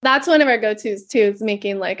That's one of our go-tos too, is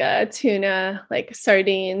making like a tuna, like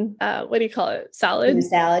sardine, what do you call it? Salad? Tuna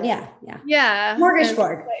salad. Yeah. Yeah. Yeah.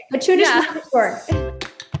 Smorgasbord. A tuna smorgasbord.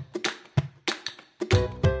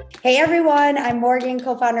 Hey everyone, I'm Morgan,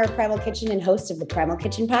 co-founder of Primal Kitchen and host of the Primal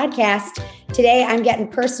Kitchen podcast. Today, I'm getting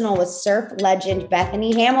personal with surf legend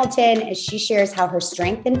Bethany Hamilton as she shares how her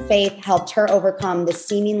strength and faith helped her overcome the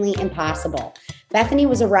seemingly impossible. Bethany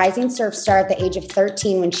was a rising surf star at the age of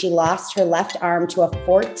 13 when she lost her left arm to a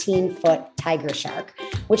 14-foot tiger shark,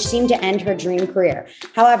 which seemed to end her dream career.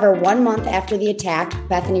 However, 1 month after the attack,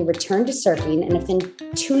 Bethany returned to surfing and within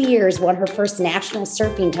 2 years won her first national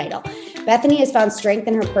surfing title. Bethany has found strength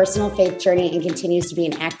in her personal faith journey and continues to be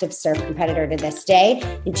an active surf competitor to this day.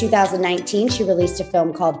 In 2019, she released a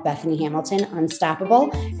film called Bethany Hamilton,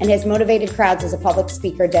 Unstoppable, and has motivated crowds as a public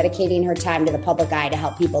speaker, dedicating her time to the public eye to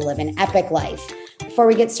help people live an epic life. Before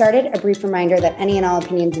we get started, a brief reminder that any and all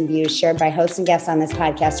opinions and views shared by hosts and guests on this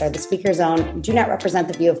podcast are the speaker's own and do not represent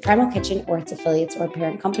the view of Primal Kitchen or its affiliates or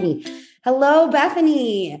parent company. Hello,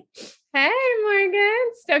 Bethany. Hey,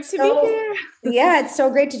 Morgan. Stoked to be here. Yeah, it's so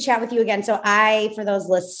great to chat with you again. So for those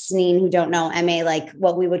listening who don't know, I'm like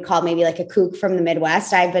what we would call maybe like a kook from the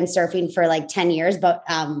Midwest. I've been surfing for like 10 years, but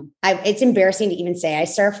it's embarrassing to even say I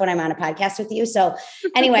surf when I'm on a podcast with you. So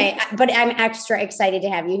anyway, but I'm extra excited to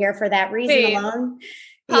have you here for that reason alone.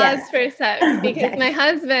 Pause for a sec, because my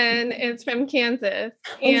husband is from Kansas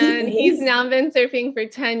and he's now been surfing for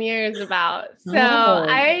 10 years about. So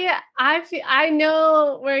I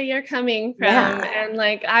know where you're coming from, and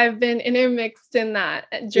like I've been intermixed in that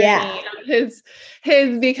journey of his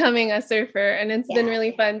becoming a surfer, and it's been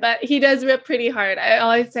really fun. But he does rip pretty hard. I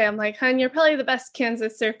always say, I'm like, hon, you're probably the best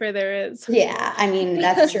Kansas surfer there is. Yeah, I mean,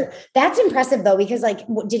 that's true. That's impressive though, because like,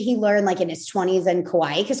 did he learn like in his 20s in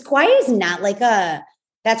Kauai? Because Kauai is not like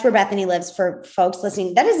that's where Bethany lives for folks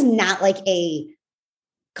listening. That is not like a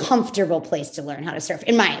comfortable place to learn how to surf,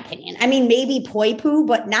 in my opinion. I mean, maybe Poipu,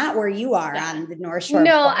 but not where you are on the North Shore.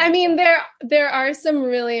 No, I mean, there are some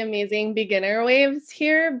really amazing beginner waves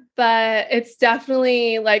here, but it's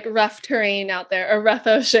definitely like rough terrain out there, or rough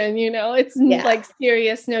ocean, it's like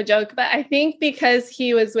serious, no joke. But I think because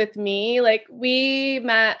he was with me, like we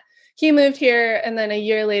met, he moved here, and then a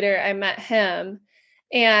year later I met him.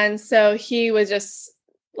 And so he was just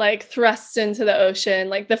like thrust into the ocean.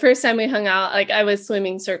 Like the first time we hung out, like I was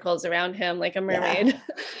swimming circles around him like a mermaid.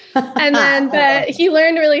 And then, but he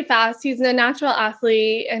learned really fast. He's a natural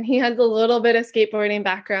athlete and he has a little bit of skateboarding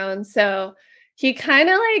background. So he kind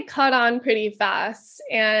of like caught on pretty fast.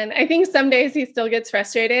 And I think some days he still gets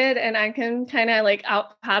frustrated and I can kind of like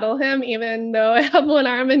out paddle him, even though I have one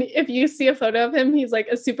arm. And if you see a photo of him, he's like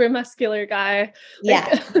a super muscular guy. No,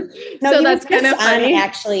 so that's kind of funny.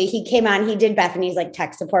 Actually, he came on, he did Bethany's like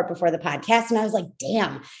tech support before the podcast. And I was like,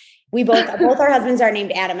 damn, we both our husbands are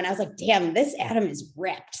named Adam. And I was like, damn, this Adam is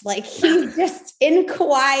ripped. Like he's just in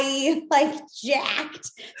Kauai, like jacked,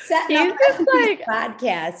 setting up like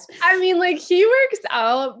podcast. I mean, like he works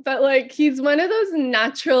out, but like he's one of those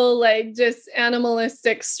natural, like just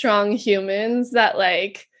animalistic, strong humans that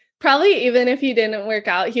like probably even if he didn't work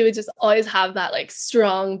out, he would just always have that like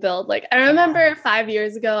strong build. Like I remember 5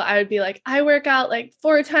 years ago, I would be like, I work out like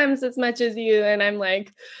 4 times as much as you. And I'm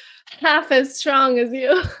like, half as strong as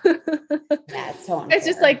you. That's so unfair. It's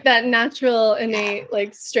just like that natural innate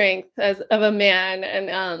like strength of a man.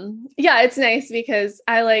 And it's nice because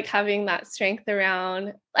I like having that strength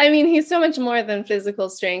around. I mean, he's so much more than physical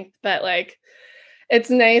strength, but like it's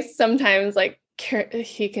nice sometimes like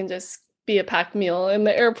he can just be a packed mule in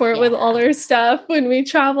the airport with all our stuff when we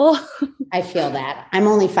travel. I feel that. I'm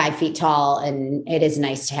only 5 feet tall and it is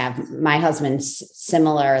nice to have my husband's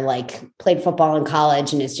similar, like played football in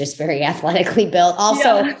college and is just very athletically built.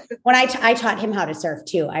 Also, when I taught him how to surf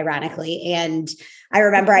too, ironically. And I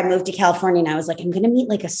remember I moved to California and I was like, I'm going to meet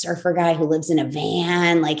like a surfer guy who lives in a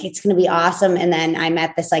van. Like it's going to be awesome. And then I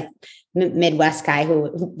met this like Midwest guy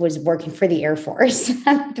who was working for the Air Force.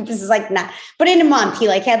 This is like not, but in a month he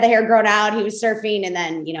like had the hair grown out. He was surfing and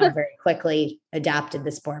then, very quickly adopted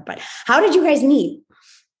the sport. But how did you guys meet?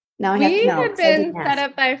 Now we had been set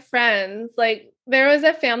up by friends. Like there was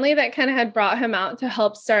a family that kind of had brought him out to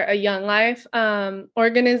help start a Young Life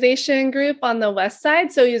organization group on the West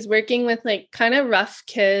Side. So he was working with like kind of rough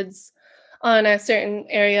kids on a certain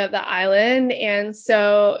area of the island. And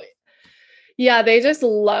so they just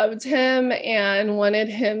loved him and wanted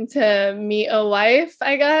him to meet a wife,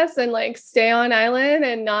 I guess, and like stay on island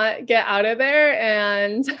and not get out of there.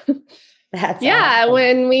 And that's awesome.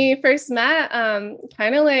 When we first met,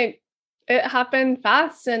 kind of like it happened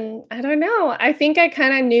fast. And I don't know, I think I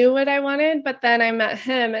kind of knew what I wanted, but then I met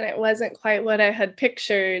him and it wasn't quite what I had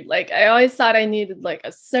pictured. Like I always thought I needed like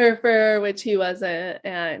a surfer, which he wasn't.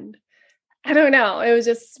 And I don't know. It was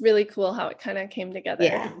just really cool how it kind of came together.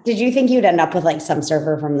 Yeah. Did you think you'd end up with like some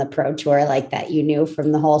surfer from the pro tour like that you knew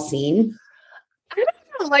from the whole scene? I don't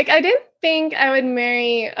know. Like I didn't think I would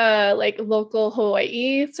marry a like local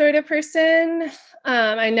Hawaii sort of person.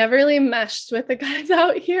 I never really meshed with the guys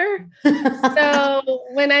out here. So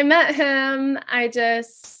when I met him,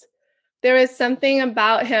 there was something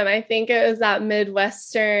about him. I think it was that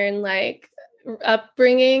Midwestern like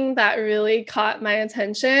upbringing that really caught my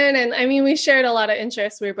attention. And I mean, we shared a lot of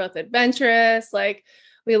interests. We were both adventurous, like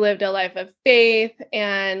we lived a life of faith,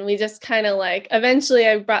 and we just kind of like, eventually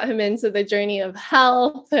I brought him into the journey of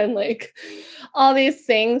health, and like all these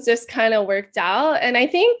things just kind of worked out. And I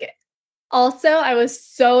think also I was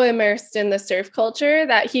so immersed in the surf culture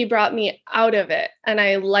that he brought me out of it. And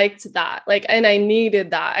I liked that. Like, and I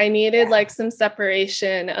needed that. I needed like some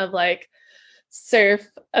separation of like surf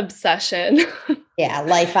obsession. Yeah,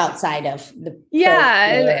 life outside of the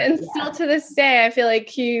and still to this day I feel like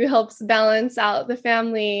he helps balance out the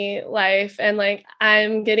family life. And like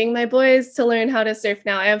I'm getting my boys to learn how to surf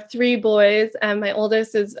now. I have 3 boys and my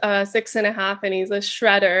oldest is 6.5 and he's a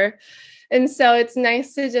shredder. And so it's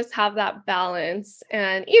nice to just have that balance.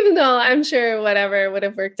 And even though I'm sure whatever would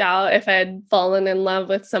have worked out if I had fallen in love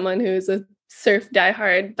with someone who's a surf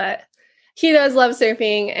diehard, but he does love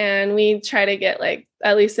surfing, and we try to get like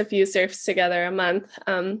at least a few surfs together a month,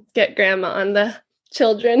 get grandma on the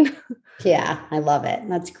children. Yeah, I love it.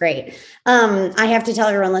 That's great. I have to tell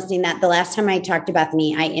everyone listening that the last time I talked to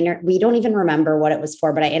Bethany, we don't even remember what it was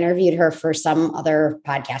for, but I interviewed her for some other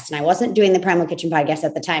podcast, and I wasn't doing the Primal Kitchen podcast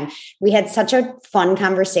at the time. We had such a fun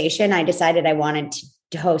conversation. I decided I wanted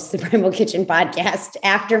to host the Primal Kitchen podcast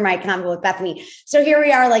after my convo with Bethany. So here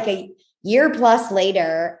we are, like a year plus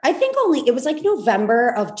later. I think it was like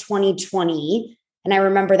November of 2020. And I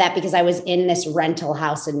remember that because I was in this rental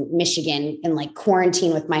house in Michigan in like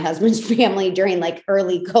quarantine with my husband's family during like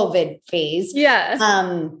early COVID phase. Yeah.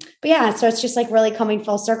 But yeah, so it's just like really coming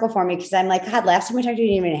full circle for me because I'm like, God, last time we talked to you,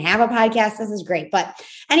 you didn't even have a podcast. This is great. But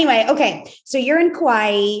anyway, okay. So you're in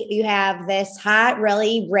Kauai. You have this hot,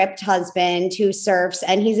 really ripped husband who surfs,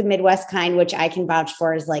 and he's a Midwest kind, which I can vouch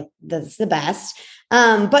for is like, that's the best.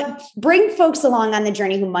 But bring folks along on the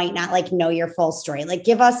journey who might not like know your full story. Like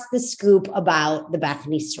give us the scoop about the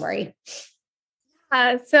Bethany story.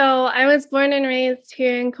 So I was born and raised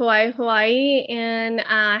here in Kauai, Hawaii, and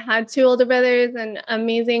I had 2 older brothers and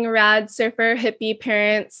amazing rad surfer hippie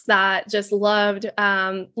parents that just lived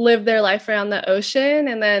their life around the ocean.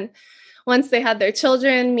 And then once they had their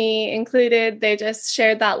children, me included, they just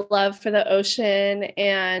shared that love for the ocean.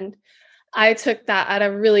 And I took that at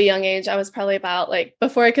a really young age. I was probably about like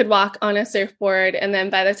before I could walk on a surfboard. And then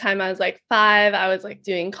by the time I was like 5, I was like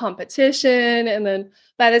doing competition. And then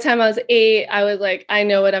by the time I was 8, I was like, I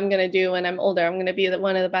know what I'm going to do when I'm older. I'm going to be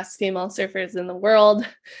one of the best female surfers in the world.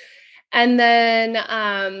 And then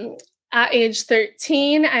at age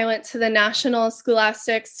 13, I went to the National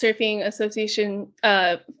Scholastic Surfing Association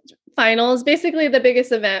finals, basically the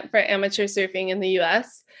biggest event for amateur surfing in the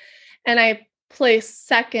US. And I placed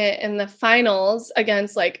second in the finals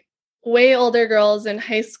against like way older girls in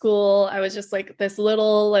high school. I was just like this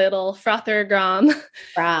little frother grom.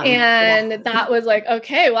 And that was like,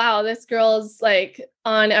 okay, wow, this girl's like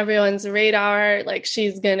on everyone's radar. Like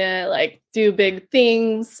she's gonna like do big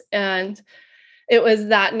things. And it was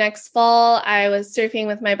that next fall, I was surfing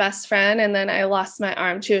with my best friend, and then I lost my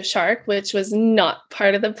arm to a shark, which was not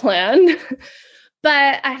part of the plan.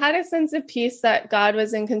 But I had a sense of peace that God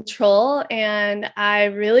was in control. And I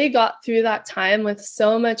really got through that time with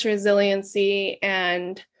so much resiliency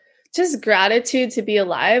and just gratitude to be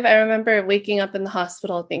alive. I remember waking up in the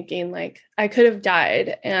hospital thinking like I could have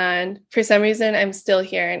died. And for some reason, I'm still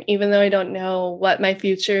here. And even though I don't know what my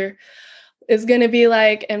future is going to be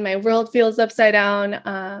like, and my world feels upside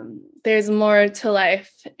down, there's more to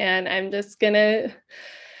life. And I'm just going to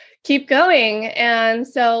keep going. And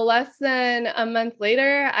so less than a month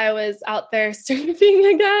later, I was out there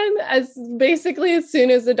surfing again, as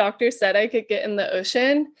soon as the doctor said I could get in the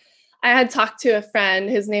ocean. I had talked to a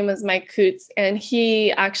friend, his name was Mike Coots, and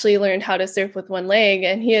he actually learned how to surf with one leg,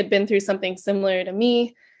 and he had been through something similar to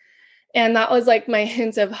me. And that was like my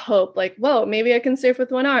hint of hope, like, whoa, maybe I can surf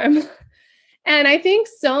with one arm. And I think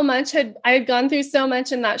I had gone through so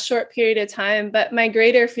much in that short period of time, but my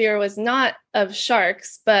greater fear was not of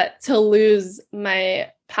sharks, but to lose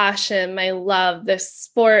my passion, my love, this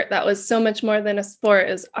sport that was so much more than a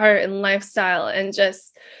sport, is art and lifestyle, and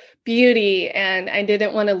just beauty, and I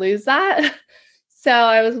didn't want to lose that. So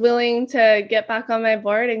I was willing to get back on my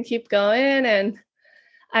board and keep going. And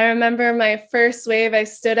I remember my first wave, I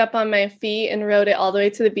stood up on my feet and rode it all the way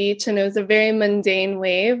to the beach. And it was a very mundane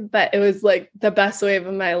wave, but it was like the best wave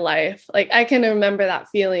of my life. Like I can remember that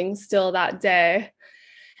feeling still that day.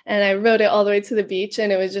 And I rode it all the way to the beach.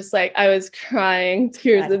 And it was just like, I was crying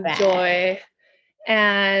tears of joy.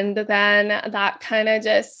 And then that kind of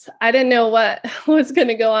just, I didn't know what was going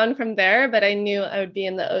to go on from there, but I knew I would be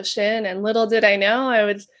in the ocean. And little did I know I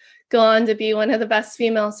would go on to be one of the best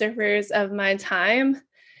female surfers of my time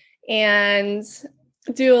and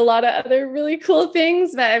do a lot of other really cool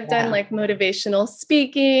things that I've done, like motivational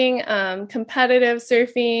speaking, competitive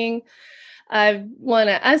surfing. I've won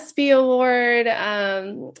an ESPY award,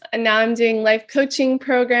 and now I'm doing life coaching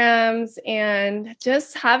programs and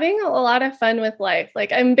just having a lot of fun with life.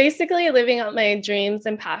 Like I'm basically living out my dreams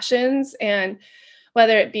and passions, and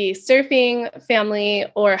whether it be surfing, family,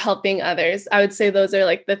 or helping others, I would say those are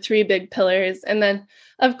like the three big pillars. And then,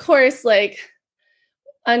 of course, like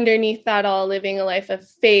underneath that all, living a life of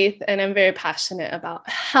faith. And I'm very passionate about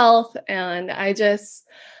health. And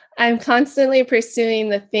I'm constantly pursuing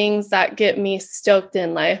the things that get me stoked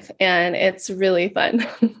in life. And it's really fun.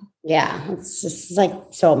 Yeah, it's just like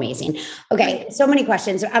so amazing. Okay, so many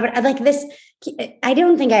questions. I'd like this. I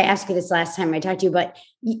don't think I asked you this last time I talked to you, but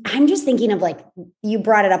I'm just thinking of like, you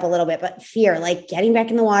brought it up a little bit, but fear, like getting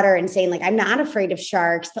back in the water and saying like, I'm not afraid of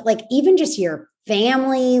sharks, but like even just your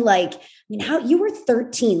family, like, I mean, how you were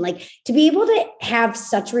 13, like to be able to have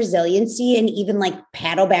such resiliency and even like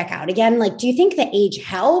paddle back out again. Like, do you think the age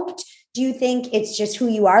helped? Do you think it's just who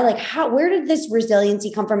you are? Like where did this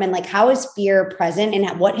resiliency come from? And like, how is fear present?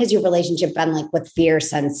 And what has your relationship been like with fear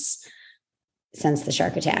since the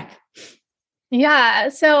shark attack? Yeah.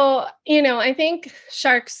 So, I think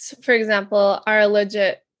sharks, for example, are a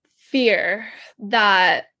legit fear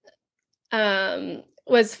that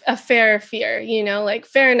was a fair fear, like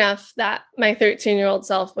fair enough that my 13-year-old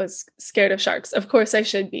self was scared of sharks. Of course I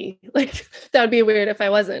should be. Like that would be weird if I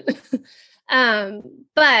wasn't.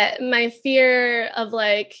 But my fear of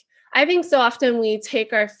like, I think so often we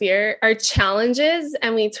take our challenges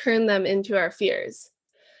and we turn them into our fears.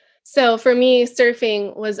 So for me,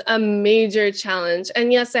 surfing was a major challenge.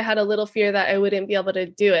 And yes, I had a little fear that I wouldn't be able to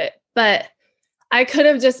do it, but I could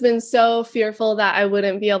have just been so fearful that I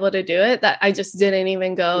wouldn't be able to do it that I just didn't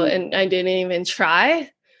even go and I didn't even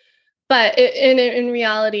try. But in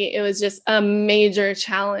reality, it was just a major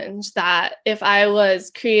challenge that if I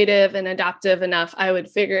was creative and adaptive enough, I would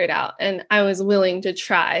figure it out. And I was willing to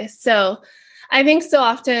try. So I think so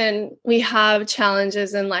often we have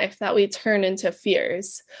challenges in life that we turn into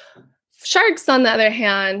fears. Sharks, on the other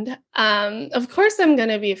hand, of course, I'm going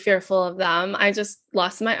to be fearful of them. I just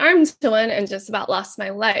lost my arm to one and just about lost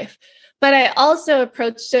my life. But I also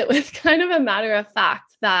approached it with kind of a matter of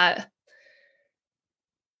fact that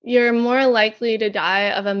you're more likely to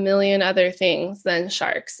die of a million other things than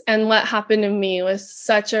sharks. And what happened to me was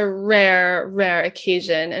such a rare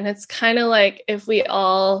occasion. And it's kind of like if we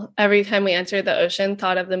all, every time we entered the ocean,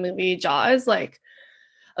 thought of the movie Jaws, like,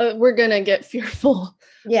 we're going to get fearful.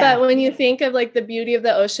 Yeah. But when you think of like the beauty of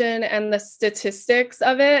the ocean and the statistics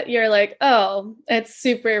of it, you're like, oh, it's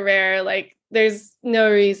super rare. Like there's no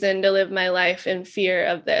reason to live my life in fear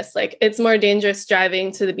of this. Like it's more dangerous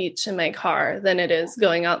driving to the beach in my car than it is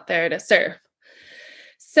going out there to surf.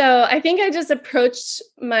 So I think I just approached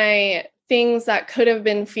my things that could have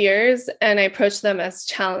been fears and I approached them as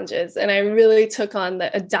challenges. And I really took on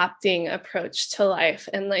the adapting approach to life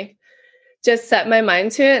and like just set my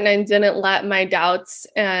mind to it. And I didn't let my doubts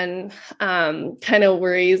and kind of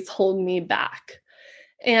worries hold me back.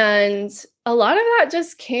 And a lot of that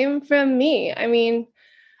just came from me. I mean,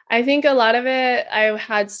 I think a lot of it, I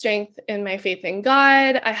had strength in my faith in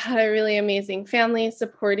God. I had a really amazing family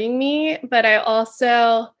supporting me, but I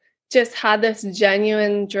also just had this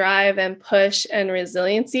genuine drive and push and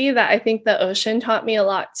resiliency that I think the ocean taught me a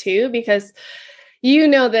lot too, because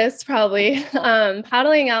this probably,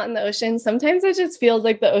 paddling out in the ocean, sometimes it just feels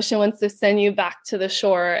like the ocean wants to send you back to the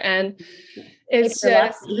shore and it's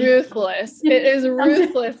just ruthless. It is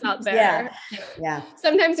ruthless out there. Yeah.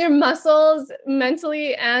 Sometimes your muscles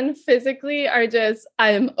mentally and physically are just,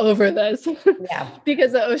 I am over this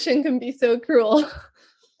because the ocean can be so cruel.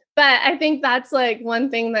 But I think that's like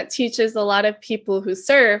one thing that teaches a lot of people who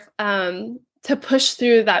surf, to push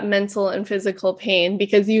through that mental and physical pain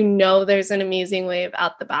because there's an amazing wave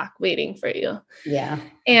out the back waiting for you. Yeah.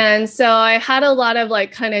 And so I had a lot of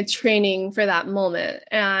like kind of training for that moment.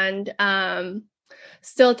 And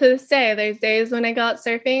still to this day, there's days when I go out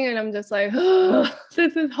surfing and I'm just like, oh,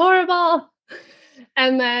 this is horrible.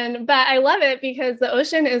 But I love it because the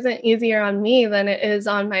ocean isn't easier on me than it is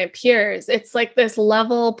on my peers. It's like this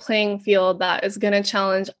level playing field that is going to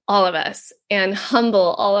challenge all of us and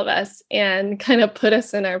humble all of us and kind of put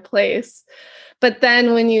us in our place. But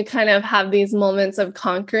then when you kind of have these moments of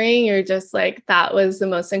conquering, you're just like, that was the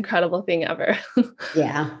most incredible thing ever.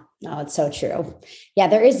 Yeah. No, it's so true. Yeah,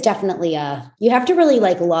 there is definitely you have to really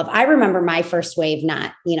like love. I remember my first wave,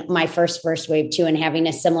 not, my first wave too, and having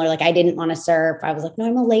a similar, like, I didn't want to surf. I was like, no,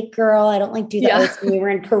 I'm a lake girl. I don't like do the ocean. We were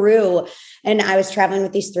in Peru and I was traveling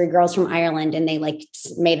with these 3 girls from Ireland and they like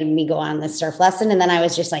made me go on this surf lesson. And then I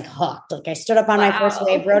was just like hooked. Like I stood up on my first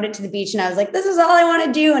wave, rode it to the beach and I was like, this is all I want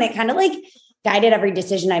to do. And it kind of like guided every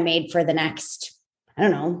decision I made for the next, I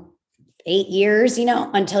don't know, 8 years,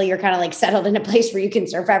 until you're kind of like settled in a place where you can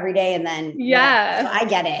surf every day. And then, so I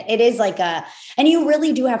get it. It is like and you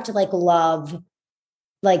really do have to like love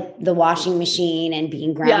like the washing machine and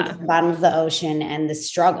being grounded at the bottom of the ocean and the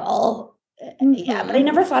struggle. Mm-hmm. Yeah. But I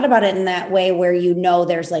never thought about it in that way where,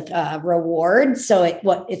 there's like a reward. So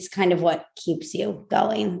it's kind of what keeps you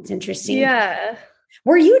going. It's interesting. Yeah.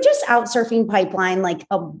 Were you just out surfing Pipeline like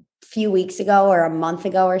a few weeks ago or a month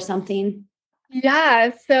ago or something?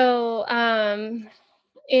 Yeah. So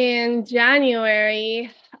in January,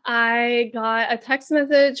 I got a text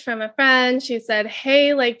message from a friend. She said,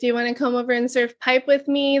 hey, like, do you want to come over and surf pipe with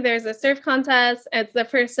me? There's a surf contest. It's the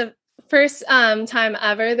first time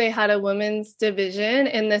ever they had a women's division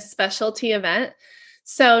in this specialty event.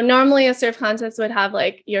 So normally a surf contest would have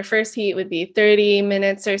like your first heat would be 30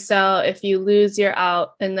 minutes or so. If you lose, you're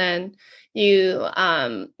out. And then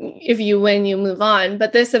if you win, you move on.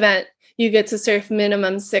 But this event, you get to surf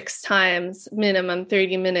minimum 6 times, minimum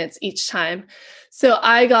 30 minutes each time. So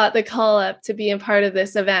I got the call up to be a part of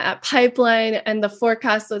this event at Pipeline, and the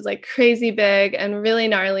forecast was like crazy big and really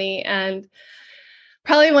gnarly and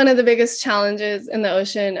probably one of the biggest challenges in the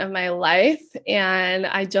ocean of my life. And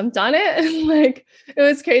I jumped on it. And like, it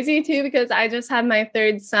was crazy too, because I just had my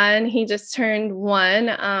 3rd son. He just turned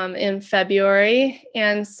 1 in February.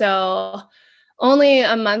 And so only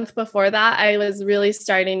a month before that, I was really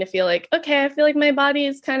starting to feel like, okay, I feel like my body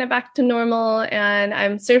is kind of back to normal and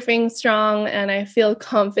I'm surfing strong and I feel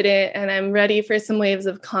confident and I'm ready for some waves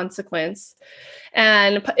of consequence.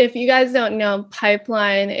 And if you guys don't know,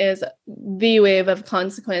 Pipeline is the wave of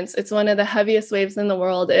consequence. It's one of the heaviest waves in the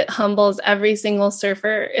world. It humbles every single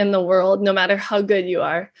surfer in the world, no matter how good you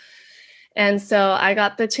are. And so I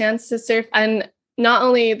got the chance to surf, and not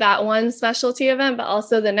only that one specialty event, but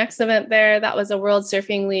also the next event there, that was a World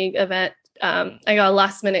Surfing League event. I got a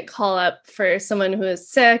last minute call up for someone who was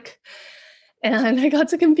sick and I got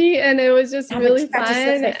to compete, and it was just really fun. To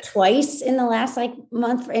surf like twice in the last like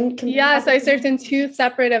month. So I surfed in 2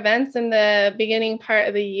 separate events in the beginning part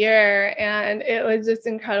of the year, and it was just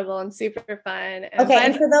incredible and super fun.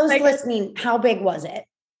 And for those listening, how big was it?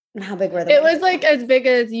 How big were the waves? It was like as big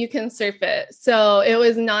as you can surf it. So it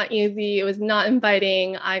was not easy. It was not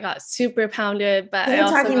inviting. I got super pounded, but I'm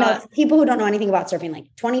talking about people who don't know anything about surfing,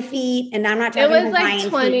 like 20 feet. And I'm not talking Hawaiian like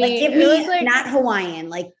 20. Feet. Like, give me like, not Hawaiian,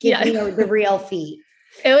 like give me the real feet.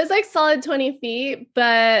 It was like solid 20 feet,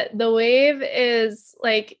 but the wave is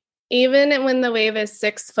like, even when the wave is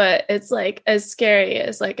 6 foot, it's like as scary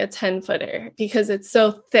as like a 10-footer because it's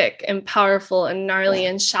so thick and powerful and gnarly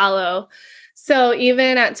and shallow. So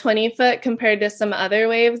even at 20 foot compared to some other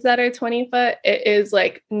waves that are 20 foot, it is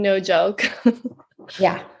like no joke.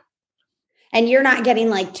 Yeah. And you're not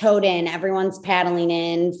getting like towed in. Everyone's paddling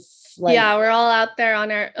in. We're all out there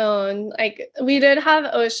on our own. Like we did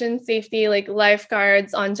have ocean safety, like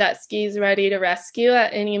lifeguards on jet skis ready to rescue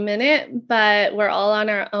at any minute, but we're all on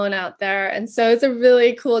our own out there. And so it's a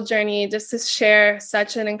really cool journey just to share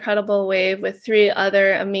such an incredible wave with 3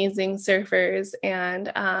 other amazing surfers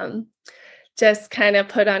and, just kind of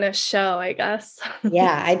put on a show, I guess.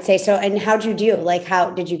 Yeah, I'd say so. And how'd you do? Like,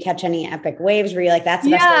 how did you catch any epic waves? Were you like, that's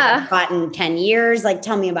the best wave I've caught in 10 years? Like,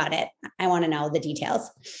 tell me about it. I want to know the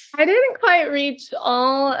details. I didn't quite reach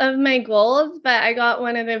all of my goals, but I got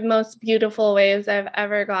one of the most beautiful waves I've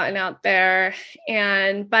ever gotten out there.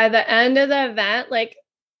 And by the end of the event, like,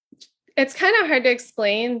 it's kind of hard to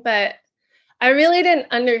explain, but I really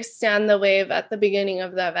didn't understand the wave at the beginning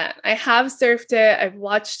of the event. I have surfed it. I've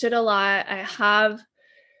watched it a lot. I have,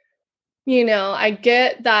 I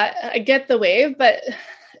get the wave, but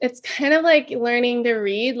it's kind of like learning to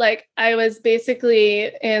read. Like I was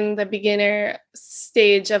basically in the beginner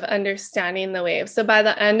stage of understanding the wave. So by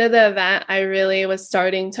the end of the event, I really was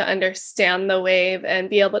starting to understand the wave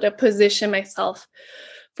and be able to position myself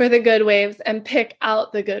for the good waves and pick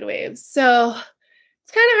out the good waves. So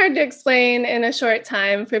it's kind of hard to explain in a short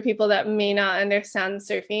time for people that may not understand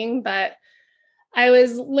surfing, but I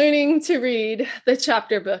was learning to read the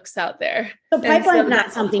chapter books out there. So Pipeline's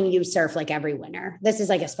not something you surf like every winter. This is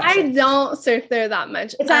like a special. I don't surf there that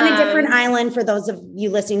much. It's on a different island. For those of you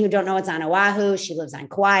listening who don't know, it's on Oahu. She lives on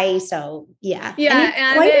Kauai. So yeah. Yeah.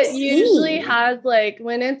 And it usually has like,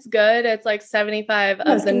 when it's good, it's like 75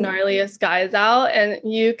 of the gnarliest guys out. And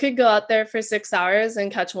you could go out there for 6 hours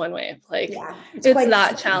and catch one wave. Like it's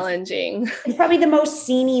that challenging. It's probably the most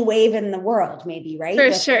sceney wave in the world, maybe, right?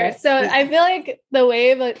 For sure. So I feel like the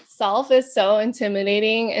wave itself is so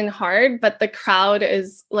intimidating and hard, but the crowd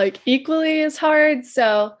is like equally as hard.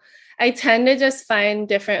 So I tend to just find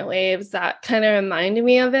different waves that kind of remind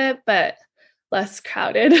me of it, but less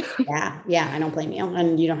crowded. Yeah. I don't blame you.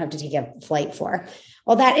 And you don't have to take a flight for.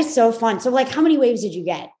 Well, that is so fun. So like, how many waves did you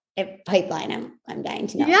get at Pipeline? I'm dying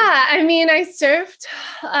to know. Yeah. I mean, I surfed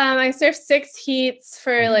 6 heats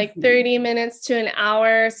for like 30 minutes to an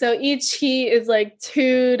hour. So each heat is like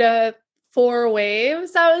 2 to 4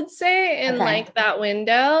 waves, I would say, in like that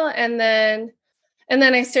window. And then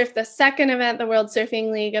I surfed the second event, the World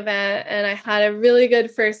Surfing League event, and I had a really good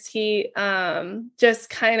first heat, just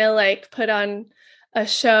kind of like put on a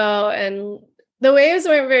show, and the waves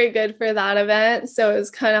weren't very good for that event. So it was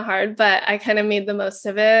kind of hard, but I kind of made the most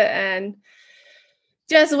of it and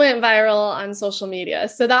just went viral on social media.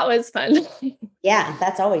 So that was fun. Yeah,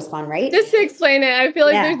 that's always fun, right? Just to explain it, I feel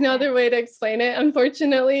like there's no other way to explain it.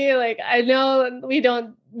 Unfortunately, like I know we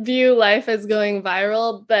don't view life as going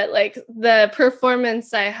viral, but like the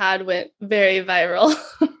performance I had went very viral.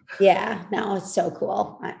 Yeah, no, it's so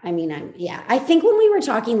cool. I mean, I think when we were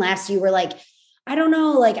talking last, you were like, I don't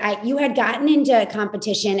know, like you had gotten into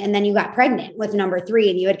competition and then you got pregnant with number 3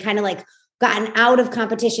 and you had kind of like gotten out of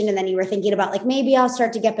competition. And then you were thinking about like, maybe I'll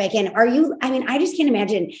start to get back in. I just can't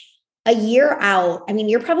imagine a year out. I mean,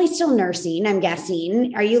 you're probably still nursing, I'm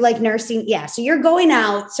guessing. Are you like nursing? Yeah. So you're going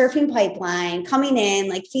out, surfing Pipeline, coming in,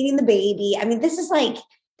 like feeding the baby. I mean, this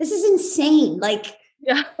is insane. Like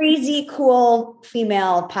crazy, cool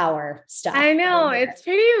female power stuff. I know. It's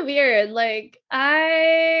pretty weird. Like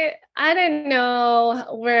I didn't know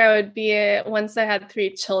where I would be once I had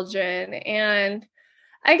 3 children. And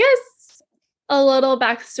I guess a little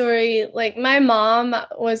backstory, like my mom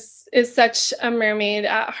is such a mermaid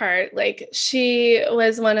at heart. Like she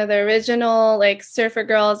was one of the original like surfer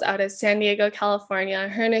girls out of San Diego, California.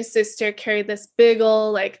 Her and her sister carried this big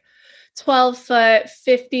old like 12-foot,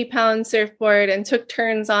 50-pound surfboard and took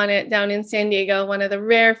turns on it down in San Diego, one of the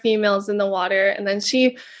rare females in the water. And then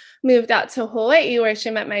she moved out to Hawaii where she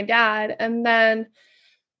met my dad. And then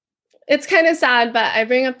it's kind of sad, but I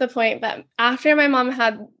bring up the point that after my mom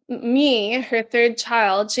had me, her 3rd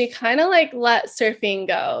child, she kind of like let surfing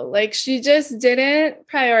go. Like she just didn't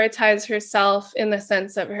prioritize herself in the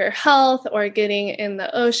sense of her health or getting in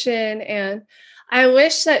the ocean. And I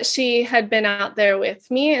wish that she had been out there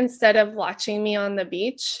with me instead of watching me on the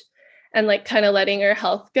beach and like kind of letting her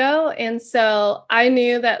health go. And so I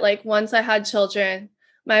knew that like once I had children,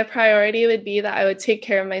 my priority would be that I would take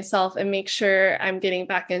care of myself and make sure I'm getting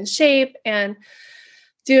back in shape and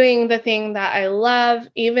doing the thing that I love,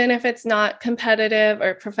 even if it's not competitive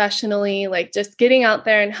or professionally, like just getting out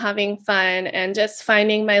there and having fun and just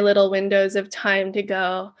finding my little windows of time to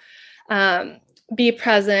go be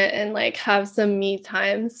present and like have some me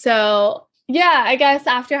time. So yeah, I guess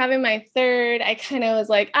after having my 3rd, I kind of was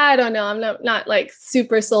like, I don't know, I'm not like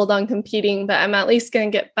super sold on competing, but I'm at least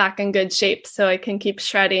going to get back in good shape so I can keep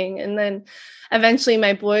shredding. And then eventually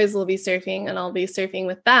my boys will be surfing and I'll be surfing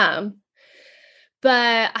with them.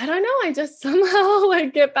 But I don't know, I just somehow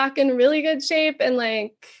like get back in really good shape and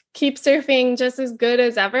like keep surfing just as good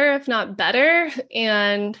as ever, if not better.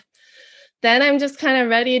 And then I'm just kind of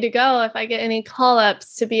ready to go if I get any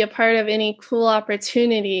call-ups to be a part of any cool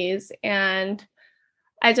opportunities. And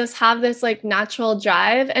I just have this like natural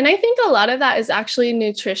drive. And I think a lot of that is actually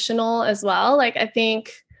nutritional as well. Like I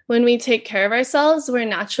think when we take care of ourselves, we're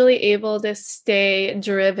naturally able to stay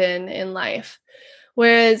driven in life.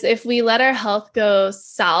 Whereas if we let our health go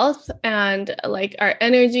south and like our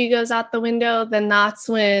energy goes out the window, then that's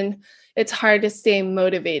when it's hard to stay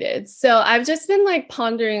motivated. So I've just been like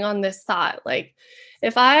pondering on this thought, like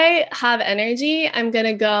if I have energy, I'm going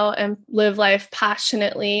to go and live life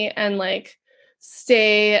passionately and like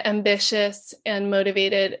stay ambitious and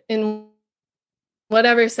motivated in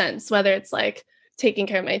whatever sense, whether it's like taking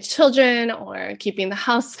care of my children or keeping the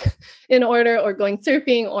house in order or going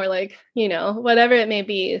surfing or like, you know, whatever it may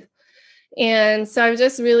be. And so I've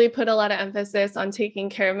just really put a lot of emphasis on taking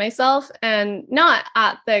care of myself and not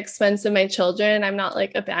at the expense of my children. I'm not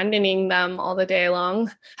like abandoning them all the day long.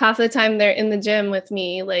 Half the time they're in the gym with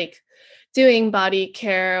me, like doing body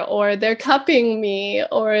care, or they're cupping me,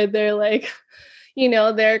 or they're like,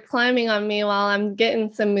 they're climbing on me while I'm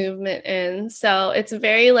getting some movement in. So it's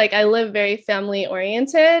very like, I live very family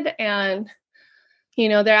oriented, and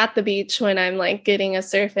they're at the beach when I'm like getting a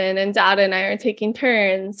surf in, and dad and I are taking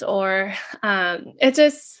turns, or it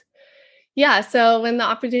just, yeah. So when the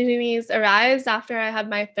opportunities arise after I had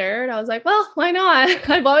my third, I was like, well, why not?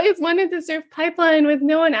 I've always wanted to surf pipeline with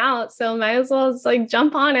no one out, so might as well just like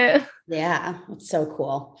jump on it. Yeah, it's so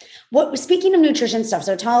cool. Speaking of nutrition stuff,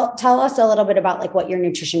 so tell us a little bit about like what your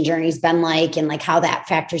nutrition journey's been like, and like how that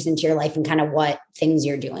factors into your life and kind of what things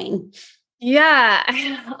you're doing. Yeah.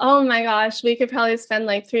 Oh my gosh, we could probably spend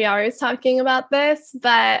like 3 hours talking about this,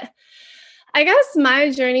 but I guess my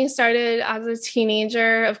journey started as a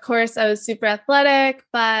teenager. Of course, I was super athletic,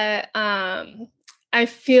 but I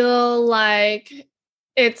feel like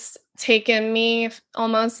it's taken me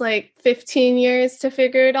almost like 15 years to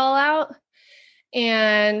figure it all out.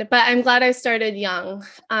 But I'm glad I started young.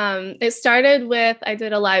 It started with, I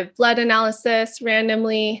did a live blood analysis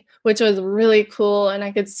randomly, which was really cool. And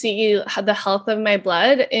I could see the health of my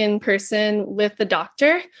blood in person with the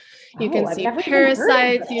doctor. You can see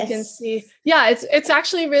parasites, you can see, yeah, it's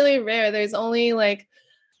actually really rare. There's only like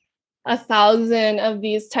 1,000 of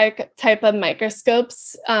these type of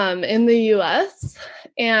microscopes in the US.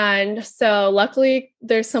 And so luckily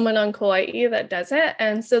there's someone on Kauai that does it.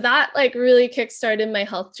 And so that like really kickstarted my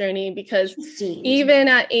health journey, because even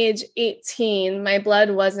at age 18, my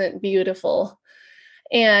blood wasn't beautiful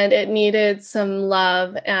and it needed some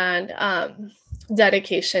love and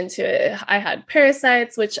dedication to it. I had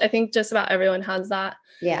parasites, which I think just about everyone has that.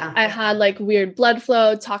 Yeah. I had like weird blood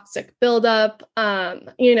flow, toxic buildup.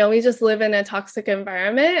 We just live in a toxic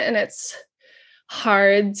environment, and it's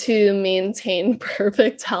hard to maintain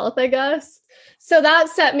perfect health, I guess. So that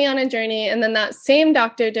set me on a journey. And then that same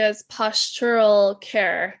doctor does postural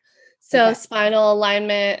care. So spinal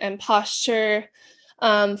alignment and posture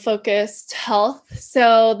focused health.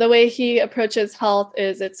 So the way he approaches health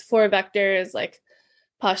is it's 4 vectors, like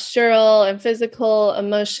postural and physical,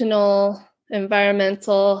 emotional,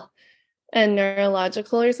 environmental, and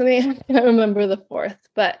neurological or something. I can't remember the 4th,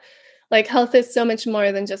 but like health is so much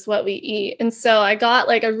more than just what we eat. And so I got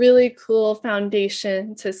like a really cool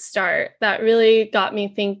foundation to start that really got me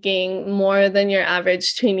thinking more than your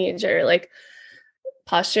average teenager. Like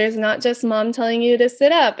posture is not just mom telling you to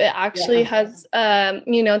sit up. It actually has,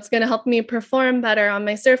 it's going to help me perform better on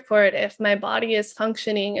my surfboard if my body is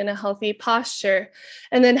functioning in a healthy posture.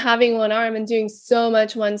 And then having one arm and doing so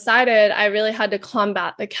much one-sided, I really had to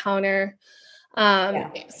combat the counter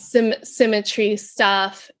symmetry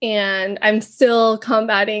stuff. And I'm still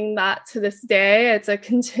combating that to this day. It's a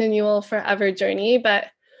continual forever journey, but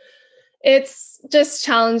it's just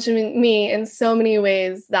challenged me in so many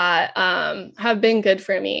ways that have been good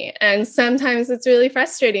for me. And sometimes it's really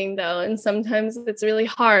frustrating though. And sometimes it's really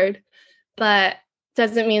hard, but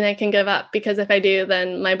doesn't mean I can give up, because if I do,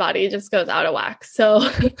 then my body just goes out of whack. So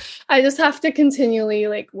I just have to continually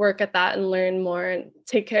like work at that and learn more and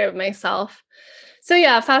take care of myself. So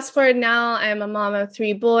yeah, fast forward now, I'm a mom of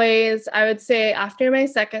 3 boys. I would say after my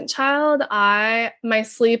second child, my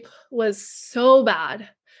sleep was so bad.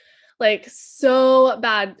 Like so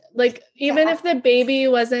bad. Like even if the baby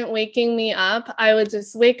wasn't waking me up, I would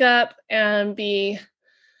just wake up and be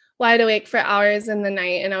wide awake for hours in the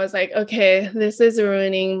night. And I was like, okay, this is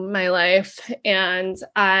ruining my life. And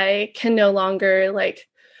I can no longer like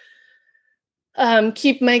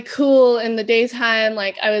keep my cool in the daytime.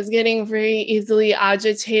 Like I was getting very easily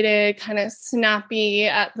agitated, kind of snappy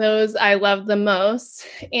at those I love the most.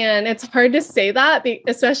 And it's hard to say that,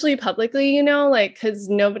 especially publicly, like, because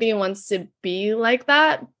nobody wants to be like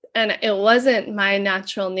that. And it wasn't my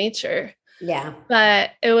natural nature. Yeah.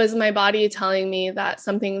 But it was my body telling me that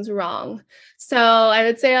something's wrong. So I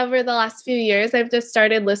would say over the last few years, I've just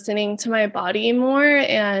started listening to my body more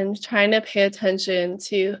and trying to pay attention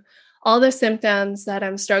to all the symptoms that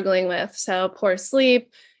I'm struggling with. So poor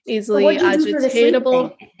sleep, easily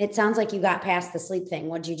agitatable. It sounds like you got past the sleep thing.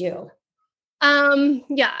 What'd you do?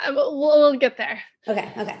 Yeah, we'll get there.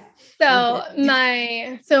 Okay. So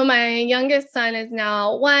my youngest son is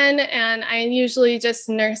now 1, and I usually just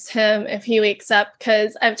nurse him if he wakes up,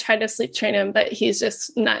 because I've tried to sleep train him, but he's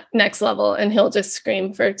just not next level and he'll just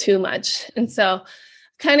scream for too much. And so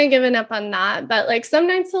kind of given up on that, but like some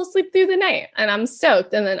nights he'll sleep through the night and I'm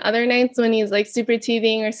stoked. And then other nights when he's like super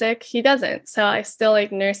teething or sick, he doesn't. So I still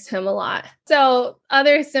like nurse him a lot. So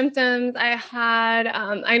other symptoms I had,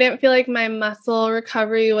 I didn't feel like my muscle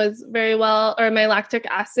recovery was very well, or my lactic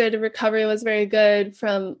acid recovery was very good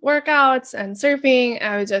from workouts and surfing.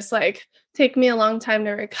 I would just like take me a long time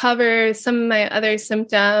to recover. Some of my other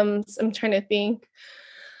symptoms, I'm trying to think.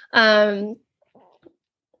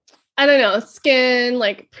 I don't know, skin,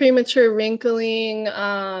 like premature wrinkling.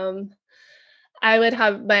 I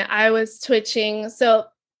was twitching. So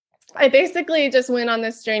I basically just went on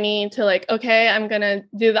this journey to like, okay, I'm going to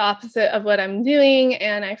do the opposite of what I'm doing.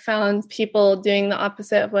 And I found people doing the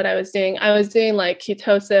opposite of what I was doing. I was doing like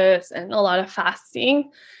ketosis and a lot of fasting.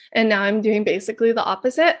 And now I'm doing basically the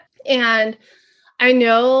opposite. And I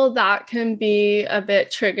know that can be a bit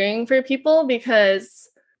triggering for people because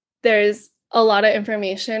there's a lot of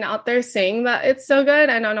information out there saying that it's so good.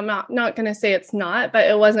 And I'm not going to say it's not, but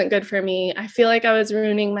it wasn't good for me. I feel like I was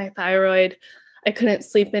ruining my thyroid. I couldn't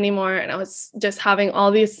sleep anymore. And I was just having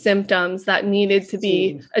all these symptoms that needed to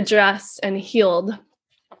be addressed and healed.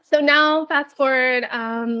 So now fast forward,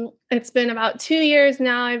 it's been about 2 years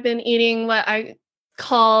now. I've been eating what I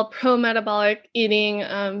call pro-metabolic eating.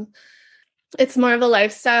 It's more of a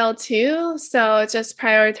lifestyle too. So just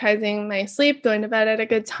prioritizing my sleep, going to bed at a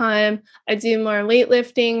good time. I do more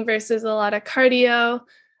weightlifting versus a lot of cardio.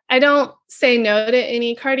 I don't say no to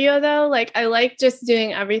any cardio though. Like I like just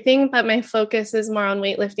doing everything, but my focus is more on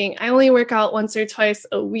weightlifting. I only work out once or twice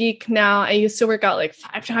a week now. I used to work out like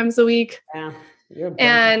 5 times a week. Yeah.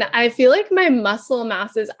 And I feel like my muscle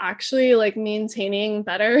mass is actually like maintaining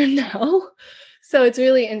better now. So it's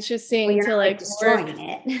really interesting to like destroying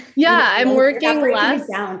it. Yeah, I'm working less.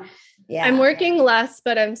 Yeah. I'm working less,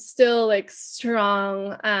 but I'm still like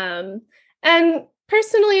strong. And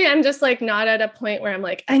personally, I'm just like not at a point where I'm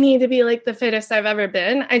like, I need to be like the fittest I've ever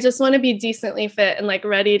been. I just want to be decently fit and like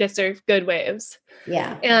ready to surf good waves.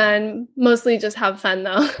 Yeah. And mostly just have fun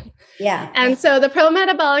though. Yeah. And so the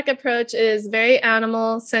pro-metabolic approach is very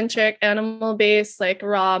animal-centric, animal-based, like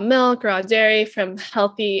raw milk, raw dairy from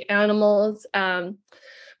healthy animals.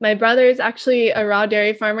 My brother is actually a raw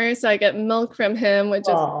dairy farmer, so I get milk from him, which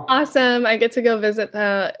is awesome. I get to go visit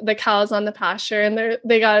the cows on the pasture, and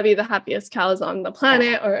they got to be the happiest cows on the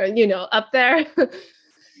planet, or up there.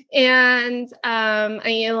 And I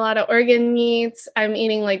eat a lot of organ meats. I'm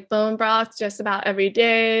eating like bone broth just about every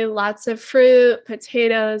day, lots of fruit,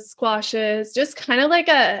 potatoes, squashes, just kind of like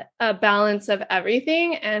a balance of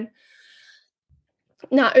everything, and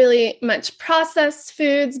not really much processed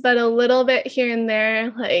foods, but a little bit here and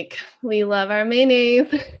there. Like we love our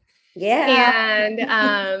mayonnaise. Yeah.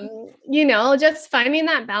 And, just finding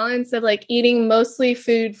that balance of like eating mostly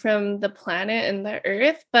food from the planet and the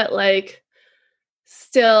earth, but like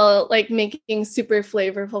still like making super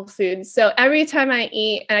flavorful food. So every time I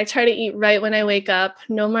eat, and I try to eat right when I wake up,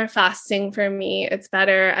 no more fasting for me. It's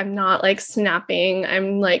better. I'm not like snapping.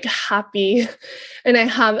 I'm like happy and I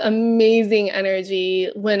have amazing energy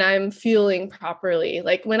when I'm fueling properly.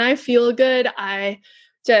 Like when I feel good, I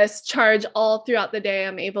just charge all throughout the day.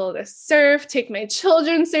 I'm able to surf, take my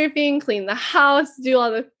children surfing, clean the house, do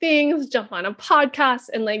all the things, jump on a podcast,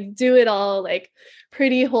 and like do it all like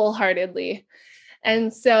pretty wholeheartedly.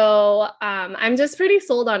 And so I'm just pretty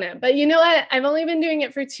sold on it. But you know what? I've only been doing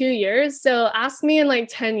it for 2 years. So ask me in like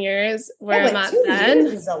 10 years where I'm at 2 then.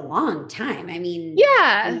 years is a long time. I mean,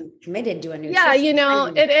 I'm committed to a new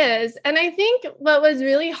it is. And I think what was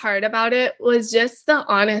really hard about it was just the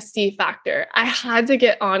honesty factor. I had to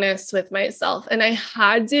get honest with myself, and I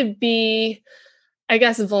had to be, I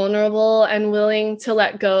guess, vulnerable and willing to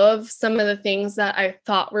let go of some of the things that I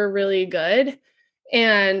thought were really good,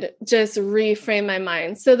 and just reframe my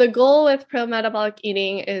mind. So the goal with pro-metabolic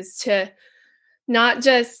eating is to not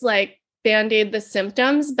just like band-aid the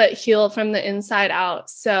symptoms, but heal from the inside out.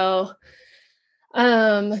 So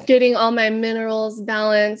getting all my minerals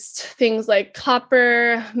balanced, things like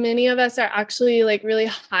copper. Many of us are actually like really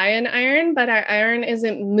high in iron, but our iron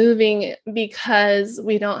isn't moving because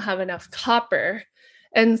we don't have enough copper.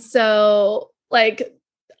 And so like,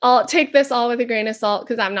 I'll take this all with a grain of salt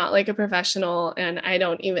because I'm not like a professional and I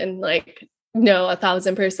don't even like know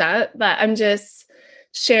 1,000%, but I'm just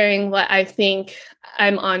sharing what I think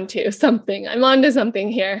I'm onto something. I'm onto something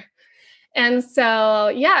here. And so,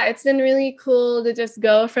 yeah, it's been really cool to just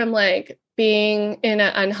go from like being in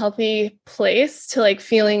an unhealthy place to like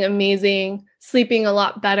feeling amazing, sleeping a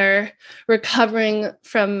lot better, recovering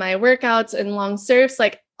from my workouts and long surfs.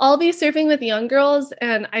 Like I'll be surfing with young girls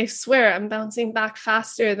and I swear I'm bouncing back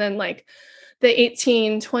faster than like the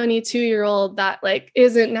 18, 22-year-old that like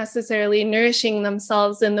isn't necessarily nourishing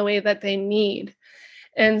themselves in the way that they need.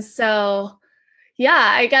 And so,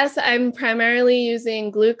 yeah, I guess I'm primarily using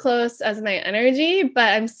glucose as my energy, but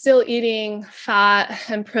I'm still eating fat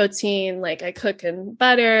and protein. Like I cook in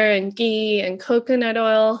butter and ghee and coconut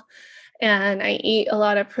oil. And I eat a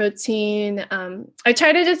lot of protein. I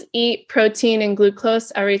try to just eat protein and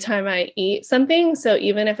glucose every time I eat something. So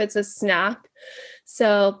even if it's a snack.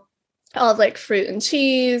 So I'll have like fruit and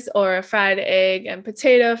cheese or a fried egg and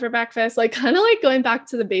potato for breakfast, like kind of like going back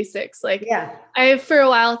to the basics. Like I, for a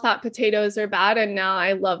while, thought potatoes are bad, and now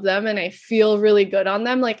I love them and I feel really good on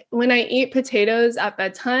them. Like when I eat potatoes at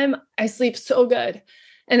bedtime, I sleep so good.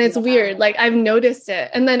 And it's weird. Like I've noticed it.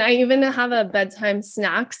 And then I even have a bedtime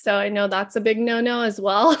snack. So I know that's a big no-no as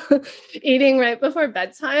well, eating right before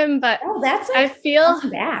bedtime. But that's like, I feel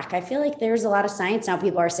back. I feel like there's a lot of science now.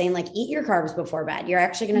 People are saying like, eat your carbs before bed. You're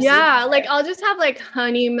actually going to like I'll just have like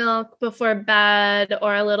honey milk before bed,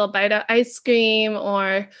 or a little bite of ice cream,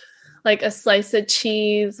 or like a slice of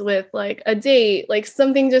cheese with like a date, like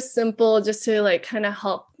something just simple, just to like kind of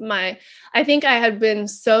help I think I had been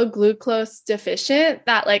so glucose deficient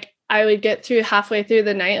that like I would get through halfway through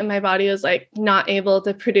the night and my body was like not able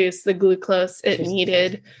to produce the glucose it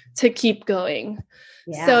needed to keep going.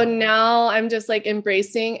 So now I'm just like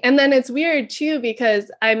embracing. And then it's weird too, because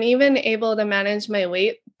I'm even able to manage my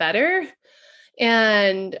weight better.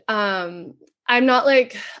 And I'm not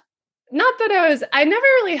like, not that I never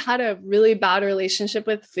really had a really bad relationship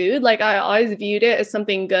with food. Like I always viewed it as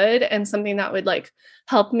something good and something that would like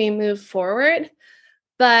help me move forward.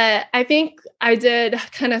 But I think I did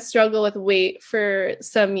kind of struggle with weight for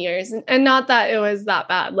some years, and not that it was that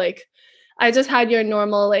bad. Like I just had your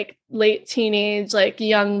normal, like late teenage, like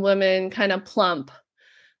young woman kind of plump.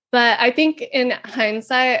 But I think in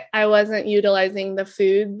hindsight, I wasn't utilizing the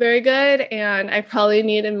food very good. And I probably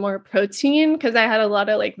needed more protein because I had a lot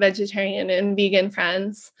of like vegetarian and vegan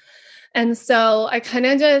friends. And so I kind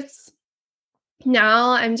of just,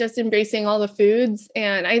 now I'm just embracing all the foods,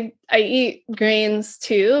 and I eat grains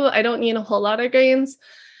too. I don't eat a whole lot of grains.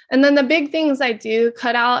 And then the big things I do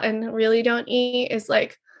cut out and really don't eat is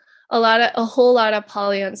like a whole lot of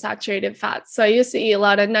polyunsaturated fats. So I used to eat a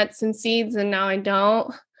lot of nuts and seeds, and now I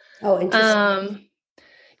don't. Oh, interesting.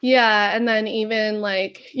 Yeah. And then even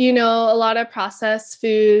like, a lot of processed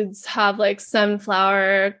foods have like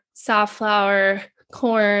sunflower, safflower,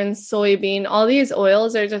 corn, soybean, all these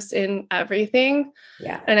oils are just in everything.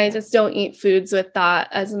 Yeah. And I just don't eat foods with that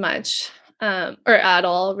as much, or at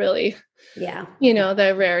all, really. Yeah.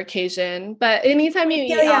 The rare occasion. But anytime you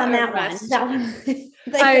eat out on that one.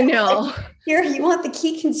 Like, I know. Like, here, you want the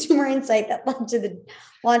key consumer insight that led to the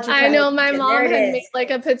launch of I know my mom had made like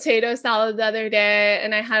a potato salad the other day,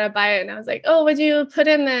 and I had to buy it, and I was like, oh, what'd you put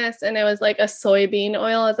in this? And it was like a soybean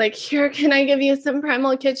oil. I was like, here, can I give you some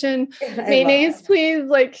Primal Kitchen mayonnaise, please?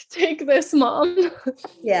 Like, take this, Mom.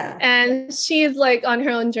 Yeah. And she's like on her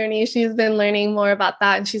own journey. She's been learning more about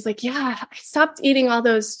that. And she's like, yeah, I stopped eating all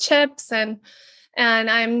those chips, and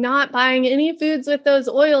I'm not buying any foods with those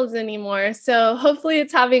oils anymore. So hopefully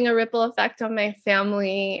it's having a ripple effect on my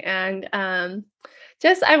family. And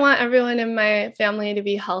I want everyone in my family to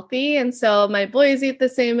be healthy. And so my boys eat the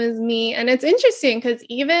same as me. And it's interesting because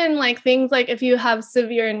even like things like if you have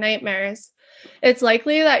severe nightmares, it's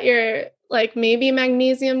likely that you're like maybe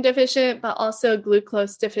magnesium deficient, but also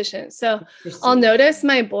glucose deficient. So I'll notice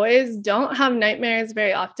my boys don't have nightmares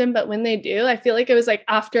very often, but when they do, I feel like it was like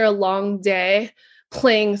after a long day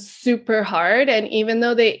playing super hard. And even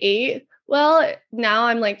though they ate well, now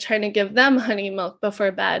I'm like trying to give them honey milk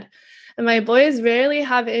before bed. And my boys rarely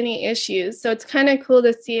have any issues. So it's kind of cool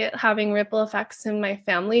to see it having ripple effects in my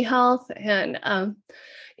family health and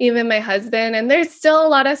even my husband. And there's still a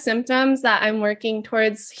lot of symptoms that I'm working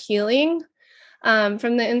towards healing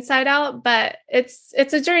from the inside out, but it's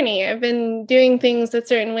a journey. I've been doing things a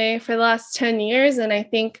certain way for the last 10 years, and I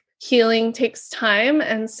think healing takes time.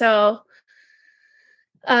 And so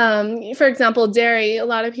for example, dairy, a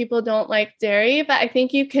lot of people don't like dairy, but I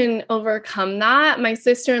think you can overcome that. My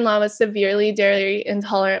sister-in-law was severely dairy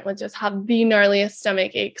intolerant, would just have the gnarliest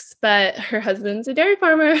stomach aches, but her husband's a dairy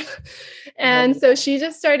farmer. And so she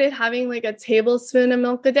just started having like a tablespoon of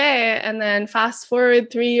milk a day. And then fast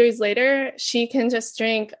forward 3 years later, she can just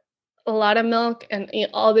drink a lot of milk and eat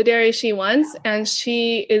all the dairy she wants. And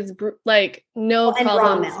she is like no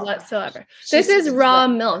problems whatsoever. This is raw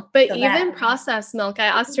milk, but even processed milk. I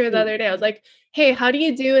asked her the other day, I was like, hey, how do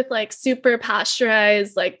you do with like super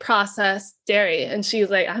pasteurized, like processed dairy? And she's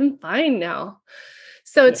like, I'm fine now.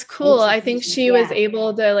 So it's cool. I think she was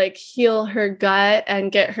able to like heal her gut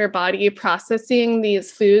and get her body processing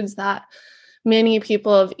these foods that many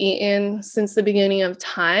people have eaten since the beginning of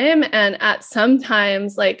time. And at some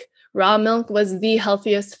times, like raw milk was the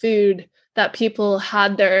healthiest food that people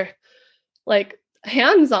had their like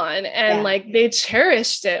hands on, and like they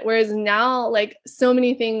cherished it. Whereas now, like so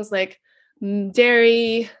many things like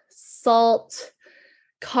dairy, salt,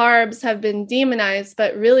 carbs have been demonized,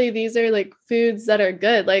 but really these are like foods that are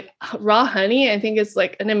good. Like raw honey, I think is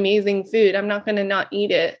like an amazing food. I'm not going to not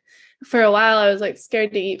eat it. for a while, I was like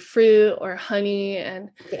scared to eat fruit or honey, and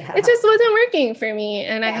it just wasn't working for me.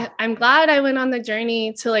 And I'm glad I went on the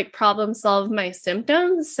journey to like problem solve my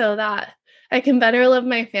symptoms so that I can better live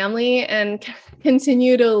my family and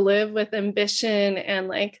continue to live with ambition and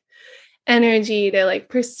like energy to like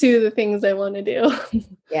pursue the things I want to do.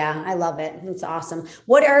 Yeah, I love it. It's awesome.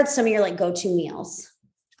 What are some of your like go-to meals?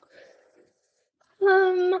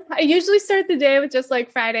 I usually start the day with just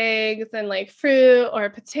like fried eggs and like fruit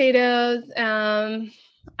or potatoes.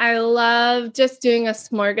 I love just doing a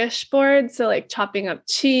smorgasbord. So like chopping up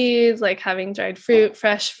cheese, like having dried fruit,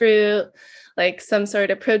 fresh fruit, like some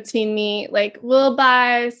sort of protein meat. Like we'll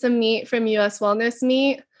buy some meat from US Wellness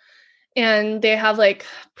Meat, and they have like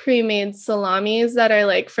pre-made salamis that are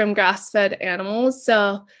like from grass-fed animals.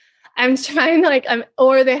 So I'm trying to like,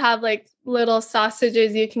 or they have like little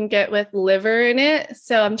sausages you can get with liver in it.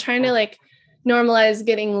 So I'm trying to like normalize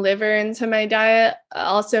getting liver into my diet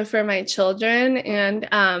also for my children.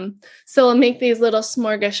 And so I'll make these little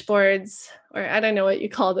smorgasbords, or I don't know what you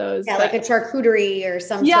call those. Yeah, like a charcuterie or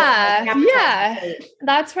something. Yeah.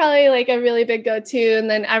 That's probably like a really big go-to. And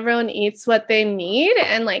then everyone eats what they need.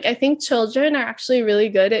 And like, I think children are actually really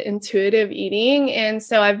good at intuitive eating. And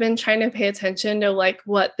so I've been trying to pay attention to like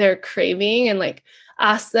what they're craving and like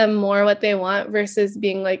ask them more what they want versus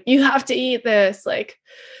being like, you have to eat this. Like,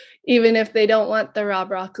 even if they don't want the raw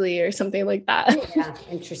broccoli or something like that. Yeah,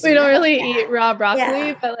 interesting. We don't really eat raw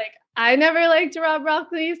broccoli, but like, I never liked raw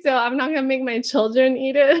broccoli, so I'm not going to make my children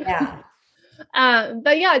eat it. Yeah.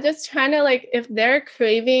 But yeah, just trying to like, if they're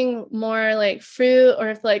craving more like fruit, or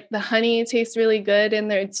if like the honey tastes really good in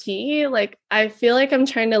their tea, like I feel like I'm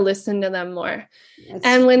trying to listen to them more.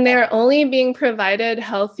 And when they're only being provided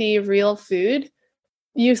healthy, real food,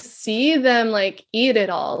 you see them like eat it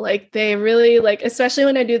all. Like they really like, especially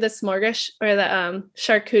when I do the smorgasbord or the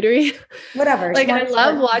charcuterie, whatever. Like I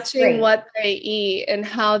love watching what they eat and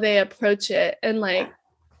how they approach it. And like,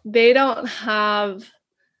 they don't have,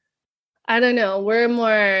 I don't know, we're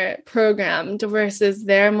more programmed versus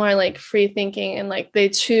they're more like free thinking, and like they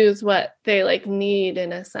choose what they like need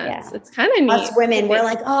in a sense. It's kind of neat. Us women, we're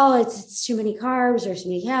like, oh, it's too many carbs, there's too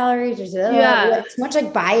many calories. It's much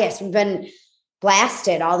like bias. We've been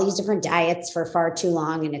blasted all these different diets for far too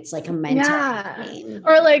long, and it's like a mental pain.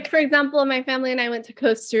 Or like, for example, my family and I went to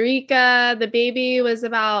Costa Rica. The baby was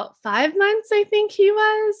about 5 months, I think he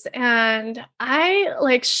was, and I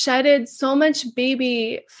like shedded so much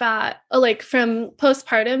baby fat like from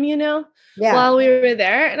postpartum, while we were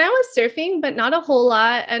there. And I was surfing, but not a whole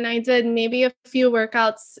lot, and I did maybe a few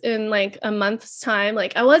workouts in like a month's time.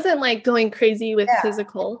 Like I wasn't like going crazy with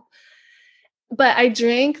physical, but I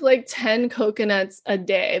drank like 10 coconuts a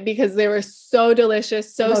day because they were so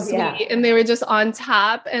delicious, so sweet, and they were just on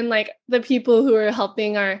tap. And like the people who were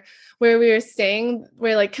helping where we were staying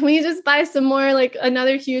were like, can we just buy some more, like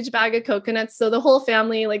another huge bag of coconuts? So the whole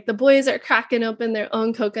family, like the boys are cracking open their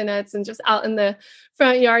own coconuts and just out in the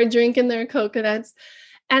front yard drinking their coconuts.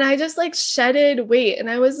 And I just like shedded weight, and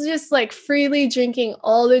I was just like freely drinking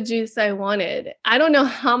all the juice I wanted. I don't know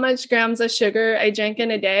how much grams of sugar I drank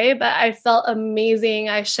in a day, but I felt amazing.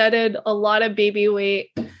 I shedded a lot of baby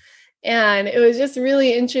weight. And it was just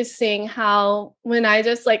really interesting how when I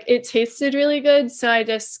just like, it tasted really good. So I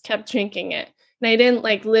just kept drinking it. And I didn't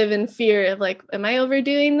like live in fear of like, am I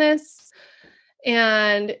overdoing this?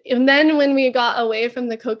 And then when we got away from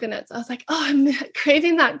the coconuts, I was like, oh, I'm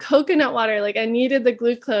craving that coconut water. Like I needed the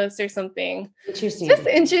glucose or something. Interesting. Just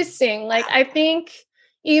interesting. Like I think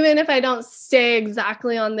even if I don't stay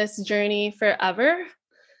exactly on this journey forever,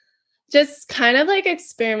 just kind of like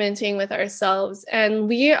experimenting with ourselves. And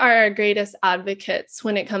we are our greatest advocates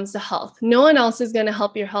when it comes to health. No one else is going to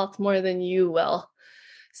help your health more than you will.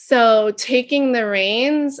 So taking the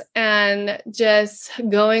reins and just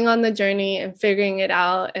going on the journey and figuring it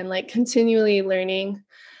out and like continually learning,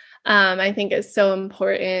 I think is so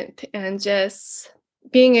important, and just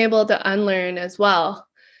being able to unlearn as well.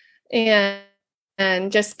 And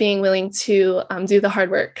just being willing to do the hard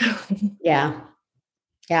work. Yeah,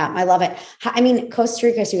 I love it. I mean, Costa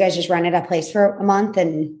Rica, so you guys just rented a place for a month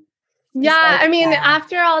and I mean,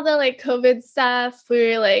 after all the like COVID stuff,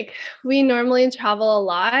 we normally travel a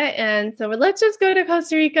lot. And so let's just go to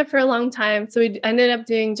Costa Rica for a long time. So we ended up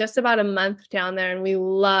doing just about a month down there, and we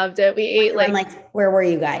loved it. We ate where were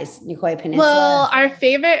you guys? Nicoya Peninsula? Well, our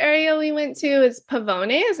favorite area we went to is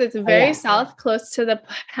Pavones. It's very south, close to the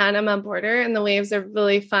Panama border, and the waves are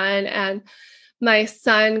really fun. And my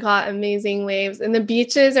son got amazing waves, and the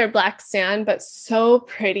beaches are black sand, but so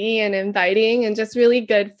pretty and inviting, and just really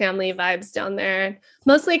good family vibes down there.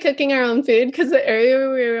 Mostly cooking our own food because the area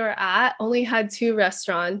where we were at only had 2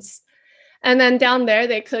 restaurants. And then down there,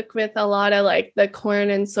 they cook with a lot of like the corn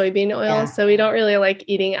and soybean oil. Yeah. So we don't really like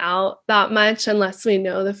eating out that much unless we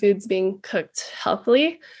know the food's being cooked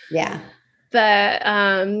healthily. Yeah. But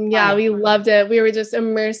we loved it. We were just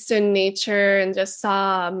immersed in nature and just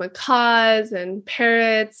saw macaws and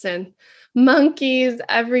parrots and monkeys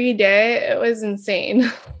every day. It was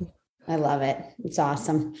insane. I love it. It's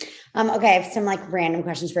awesome. Okay, I have some like random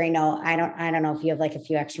questions for you. No, I don't know if you have like a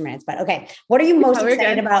few extra minutes, but okay. What are you most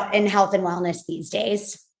excited about in health and wellness these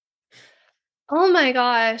days? Oh my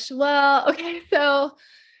gosh. Well, okay, so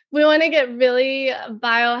we want to get really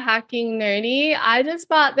biohacking nerdy. I just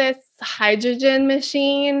bought this hydrogen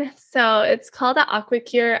machine. So it's called the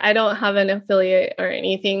AquaCure. I don't have an affiliate or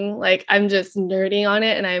anything. Like I'm just nerding on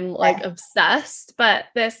it and I'm like obsessed. But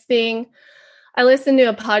this thing, I listened to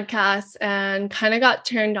a podcast and kind of got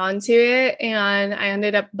turned on to it. And I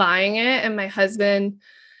ended up buying it. And my husband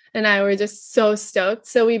and I were just so stoked.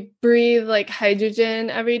 So we breathe like hydrogen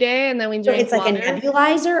every day and then we drink it's like water. a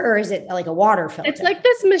nebulizer or is it like a water filter? It's like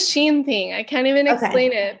this machine thing. I can't even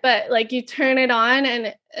explain it, but like you turn it on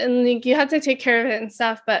and like you have to take care of it and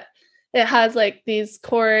stuff, but it has like these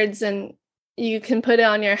cords and you can put it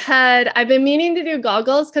on your head. I've been meaning to do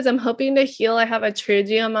goggles because I'm hoping to heal. I have a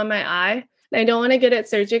pterygium on my eye and I don't want to get it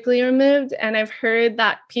surgically removed. And I've heard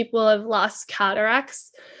that people have lost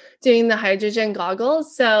cataracts doing the hydrogen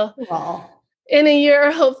goggles. So in a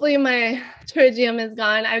year, hopefully my pterygium is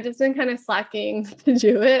gone. I've just been kind of slacking to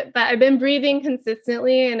do it, but I've been breathing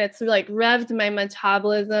consistently and it's like revved my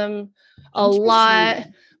metabolism a lot.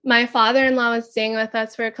 My father-in-law was staying with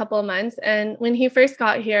us for a couple of months. And when he first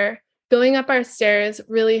got here, going up our stairs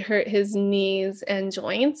really hurt his knees and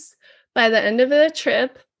joints. By the end of the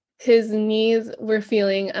trip, his knees were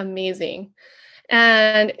feeling amazing.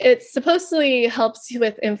 And it supposedly helps you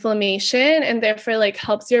with inflammation and therefore like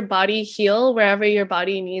helps your body heal wherever your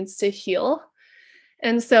body needs to heal.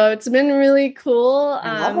 And so it's been really cool.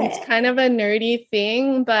 It's kind of a nerdy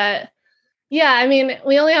thing, but yeah, I mean,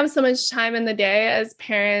 we only have so much time in the day as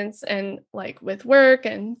parents and like with work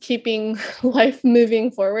and keeping life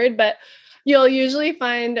moving forward. But you'll usually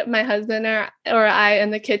find my husband or I in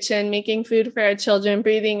the kitchen making food for our children,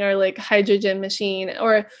 breathing our like hydrogen machine.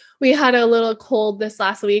 Or we had a little cold this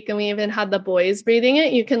last week and we even had the boys breathing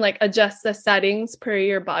it. You can like adjust the settings per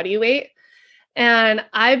your body weight. And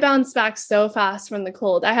I bounced back so fast from the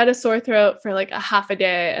cold. I had a sore throat for like a half a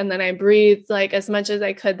day and then I breathed like as much as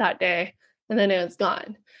I could that day and then it was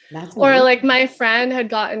gone. Or like my friend had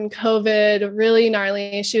gotten COVID really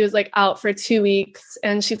gnarly. She was like out for 2 weeks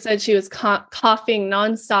and she said she was coughing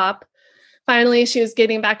nonstop. Finally, she was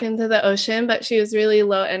getting back into the ocean, but she was really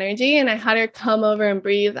low energy. And I had her come over and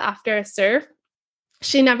breathe after a surf.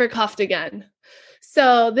 She never coughed again.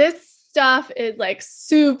 So this stuff is like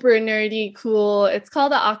super nerdy cool. It's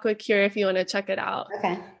called the AquaCure if you want to check it out.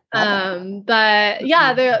 Okay. But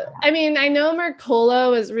yeah, I know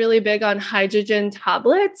Mercola was really big on hydrogen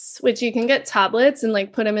tablets, which you can get tablets and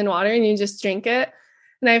like put them in water and you just drink it.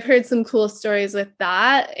 And I've heard some cool stories with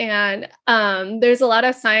that. And there's a lot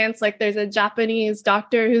of science, like there's a Japanese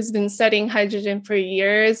doctor who's been studying hydrogen for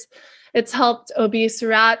years. It's helped obese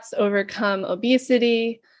rats overcome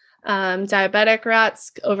obesity, diabetic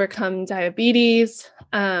rats overcome diabetes.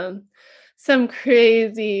 Some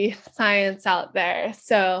crazy science out there.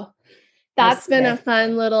 So that's been a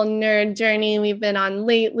fun little nerd journey we've been on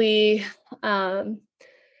lately. And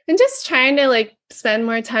just trying to like spend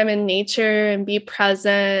more time in nature and be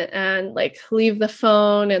present and like leave the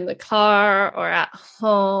phone in the car or at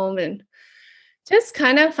home and just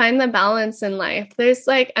kind of find the balance in life. There's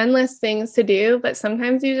like endless things to do, but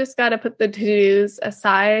sometimes you just got to put the to-dos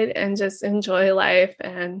aside and just enjoy life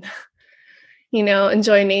and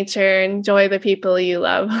enjoy nature, enjoy the people you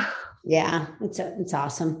love. Yeah, it's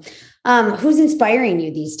awesome. Who's inspiring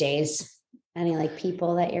you these days? Any like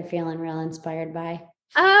people that you're feeling real inspired by?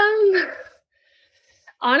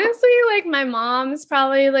 Honestly, like my mom's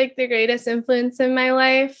probably like the greatest influence in my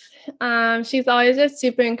life. She's always just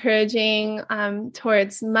super encouraging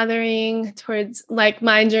towards mothering, towards like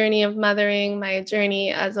my journey of mothering, my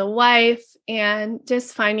journey as a wife, and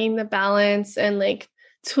just finding the balance and like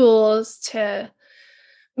tools to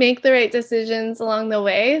make the right decisions along the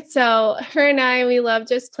way. So her and I, we love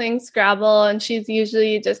just playing Scrabble, and she's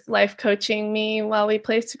usually just life coaching me while we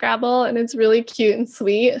play Scrabble, and it's really cute and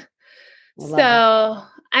sweet. So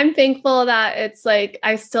I'm thankful that it's like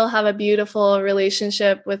I still have a beautiful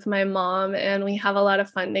relationship with my mom and we have a lot of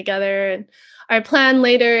fun together. And our plan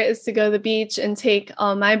later is to go to the beach and take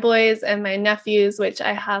all my boys and my nephews, which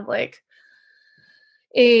I have like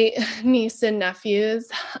 8 nieces and nephews.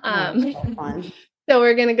 So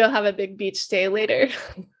we're going to go have a big beach day later.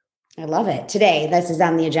 I love it. Today, this is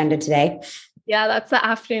on the agenda today. Yeah, that's the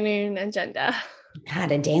afternoon agenda.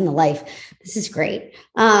 God, a day in the life. This is great.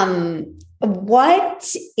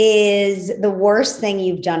 What is the worst thing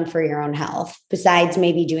you've done for your own health besides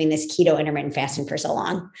maybe doing this keto intermittent fasting for so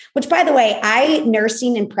long? Which, by the way,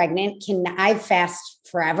 nursing and pregnant I fast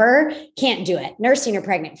forever. Can't do it. Nursing or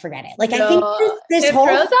pregnant, forget it. Like, I think this whole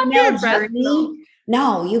female journey.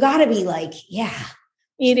 No, you got to be like,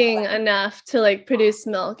 eating enough to like produce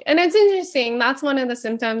milk. And it's interesting. That's one of the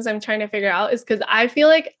symptoms I'm trying to figure out, is because I feel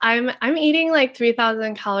like I'm eating like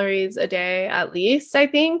 3,000 calories a day at least. I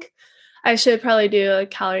think I should probably do a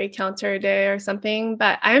calorie counter a day or something,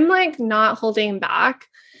 but I'm like not holding back.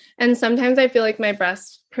 And sometimes I feel like my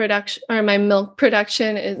breast production or my milk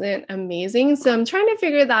production isn't amazing. So I'm trying to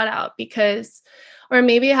figure that out or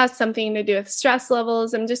maybe it has something to do with stress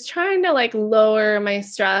levels. I'm just trying to like lower my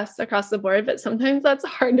stress across the board, but sometimes that's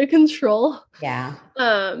hard to control. Yeah.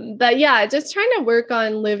 But yeah, just trying to work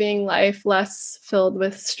on living life less filled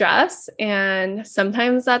with stress. And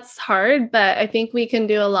sometimes that's hard, but I think we can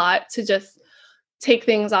do a lot to just take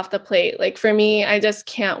things off the plate. Like for me, I just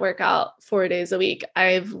can't work out 4 days a week.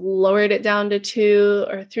 I've lowered it down to 2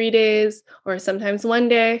 or 3 days, or sometimes 1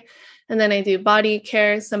 day. And then I do body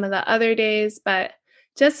care some of the other days, but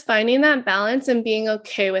just finding that balance and being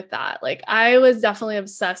okay with that. Like I was definitely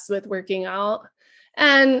obsessed with working out,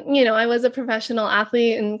 and, I was a professional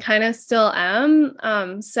athlete and kind of still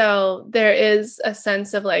am. So there is a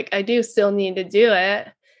sense of like, I do still need to do it,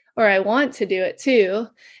 or I want to do it too.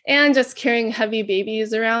 And just carrying heavy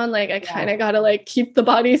babies around, like I kind of got to like keep the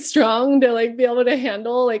body strong to like be able to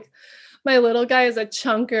handle, like my little guy is a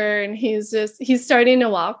chunker and he's starting to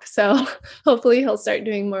walk. So hopefully he'll start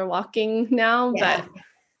doing more walking now, but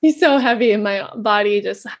he's so heavy in my body.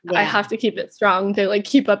 I have to keep it strong to like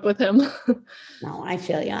keep up with him. No, I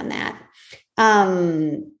feel you on that.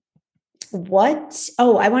 I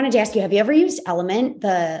wanted to ask you, have you ever used Element?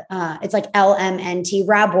 It's like LMNT.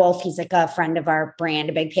 Rob Wolf, he's like a friend of our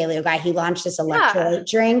brand, a big paleo guy. He launched this electrolyte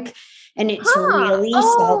drink. And it's really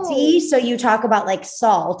salty. So you talk about like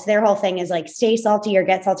salt. Their whole thing is like stay salty or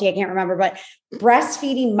get salty. I can't remember, but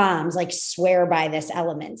breastfeeding moms like swear by this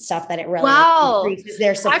Element stuff that it really increases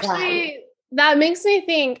their supply. Actually, that makes me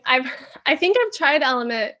think. I think I've tried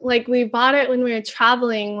Element. Like we bought it when we were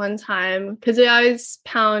traveling one time, because we always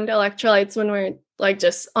pound electrolytes when we're like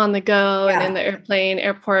just on the go and in the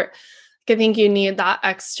airport. I think you need that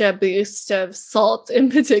extra boost of salt in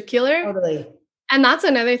particular. Totally. And that's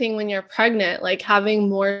another thing when you're pregnant, like having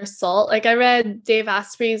more salt. Like I read Dave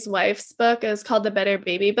Asprey's wife's book. It was called The Better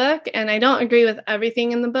Baby Book. And I don't agree with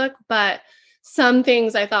everything in the book, but some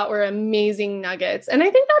things I thought were amazing nuggets. And I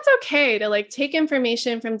think that's okay to like take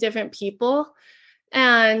information from different people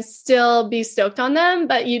and still be stoked on them,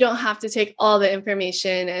 but you don't have to take all the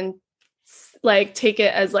information and like take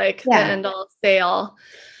it as like the end all say all.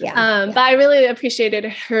 But I really appreciated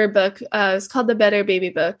her book. It's called The Better Baby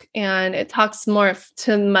Book, and it talks more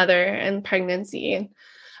to mother and pregnancy.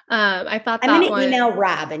 I thought I'm going to email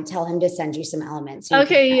Rob and tell him to send you some elements. So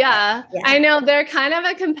I know they're kind of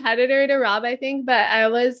a competitor to Rob, I think, but I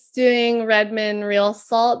was doing Redmond Real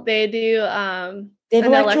Salt. They do they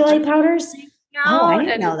have electrolyte powders. Now, I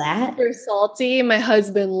didn't know that. Super salty. My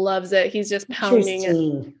husband loves it. He's just pounding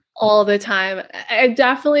it all the time. I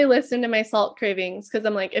definitely listen to my salt cravings, because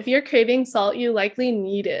I'm like, if you're craving salt, you likely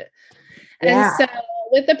need it. And so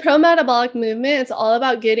with the pro-metabolic movement, it's all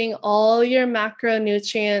about getting all your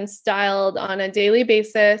macronutrients dialed on a daily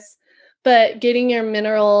basis, but getting your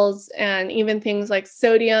minerals and even things like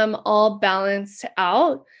sodium all balanced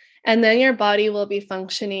out. And then your body will be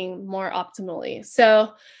functioning more optimally.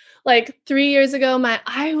 So like 3 years ago, my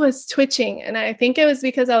eye was twitching, and I think it was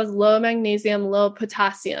because I was low magnesium, low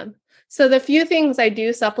potassium. So the few things I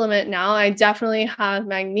do supplement now, I definitely have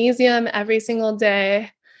magnesium every single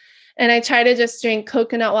day. And I try to just drink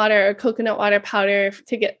coconut water or coconut water powder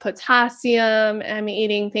to get potassium. I'm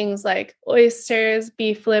eating things like oysters,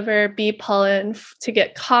 beef liver, bee pollen to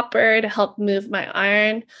get copper to help move my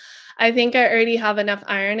iron. I think I already have enough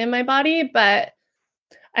iron in my body, but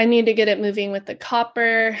I need to get it moving with the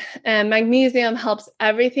copper. And magnesium helps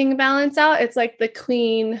everything balance out. It's like the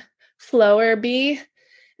clean flower bee.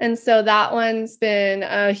 And so that one's been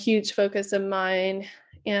a huge focus of mine.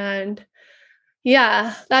 And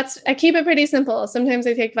yeah, I keep it pretty simple. Sometimes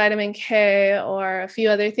I take vitamin K or a few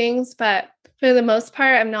other things, but for the most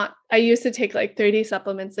part, I used to take like 30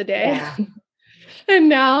 supplements a day. Yeah. And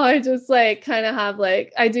now I just like kind of have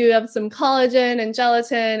I do have some collagen and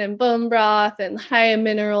gelatin and bone broth and high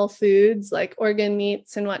mineral foods like organ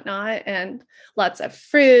meats and whatnot, and lots of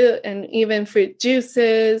fruit and even fruit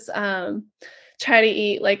juices. try to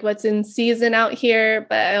eat like what's in season out here,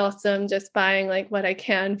 but I also am just buying like what I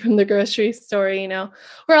can from the grocery store,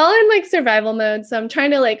 We're all in like survival mode. So I'm trying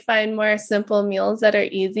to like find more simple meals that are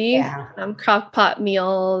easy, crock pot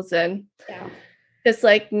meals and just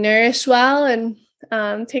like nourish well and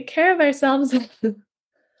take care of ourselves.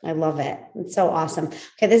 I love it. It's so awesome.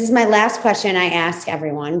 Okay. This is my last question I ask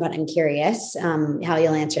everyone, but I'm curious how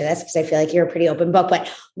you'll answer this because I feel like you're a pretty open book,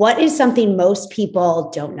 but what is something most people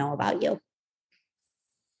don't know about you?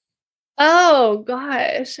 Oh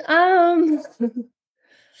gosh. I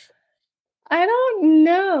don't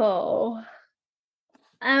know.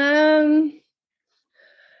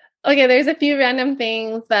 Okay, there's a few random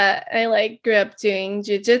things, but I like grew up doing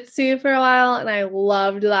jujitsu for a while and I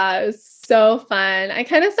loved that. It was so fun. I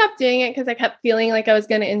kind of stopped doing it because I kept feeling like I was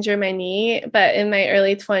going to injure my knee. But in my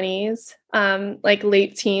early 20s, like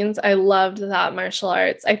late teens, I loved that martial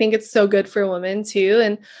arts. I think it's so good for women too.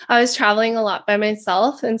 And I was traveling a lot by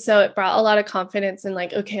myself. And so it brought a lot of confidence in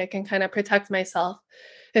like, okay, I can kind of protect myself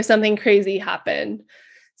if something crazy happened.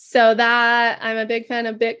 So that I'm a big fan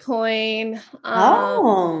of Bitcoin.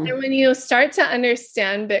 And when you start to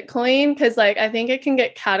understand Bitcoin, because like I think it can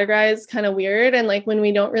get categorized kind of weird. And like when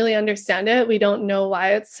we don't really understand it, we don't know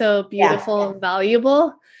why it's so beautiful and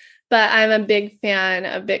valuable. But I'm a big fan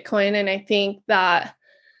of Bitcoin. And I think that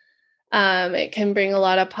it can bring a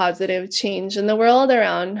lot of positive change in the world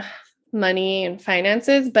around money and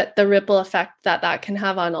finances, but the ripple effect that can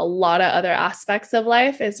have on a lot of other aspects of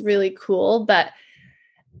life is really cool. But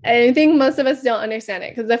I think most of us don't understand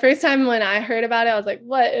it because the first time when I heard about it, I was like,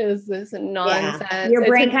 what is this nonsense? Yeah. Your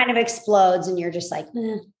brain kind of explodes and you're just like,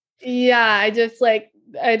 Yeah, I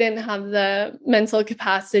didn't have the mental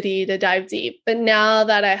capacity to dive deep. But now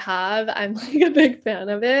that I have, I'm like a big fan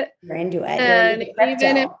of it. You're into it.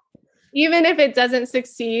 And even if it doesn't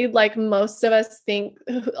succeed, like most of us think,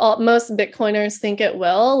 most Bitcoiners think it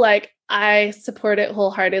will, like I support it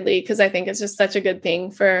wholeheartedly because I think it's just such a good thing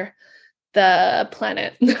for the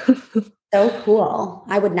planet. So cool.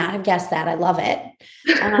 I would not have guessed that. I love it.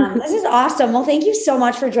 This is awesome. Well, thank you so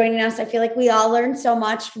much for joining us. I feel like we all learned so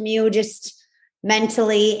much from you, just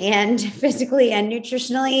mentally and physically and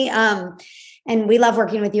nutritionally. And we love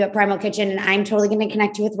working with you at Primal Kitchen. And I'm totally going to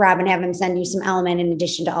connect you with Rob and have him send you some Element in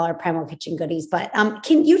addition to all our Primal Kitchen goodies. But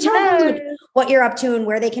can you tell them like, what you're up to and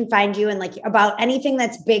where they can find you and like about anything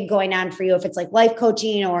that's big going on for you, if it's like life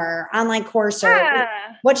coaching or online course or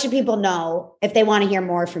what should people know if they want to hear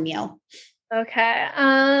more from you? Okay.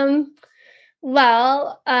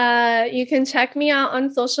 Well, you can check me out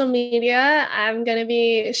on social media. I'm going to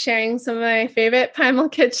be sharing some of my favorite Primal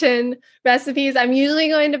Kitchen recipes. I'm usually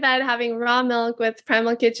going to bed having raw milk with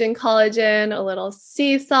Primal Kitchen collagen, a little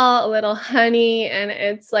sea salt, a little honey, and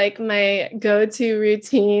it's like my go-to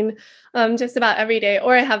routine just about every day,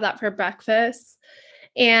 or I have that for breakfast.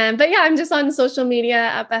 But yeah, I'm just on social media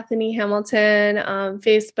at Bethany Hamilton,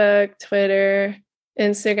 Facebook, Twitter,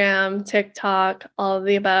 Instagram, TikTok, all of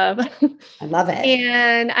the above. I love it.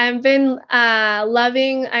 And I've been I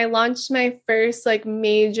launched my first like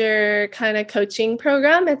major kind of coaching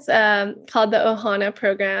program. It's called the Ohana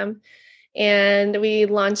program. And we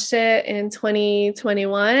launched it in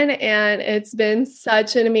 2021 and it's been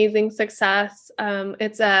such an amazing success.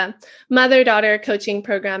 It's a mother-daughter coaching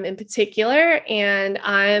program in particular, and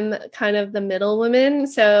I'm kind of the middle woman.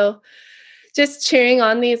 So just cheering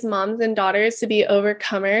on these moms and daughters to be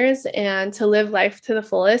overcomers and to live life to the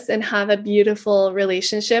fullest and have a beautiful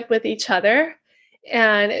relationship with each other.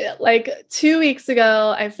 And like 2 weeks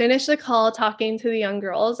ago, I finished the call talking to the young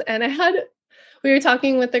girls, and we were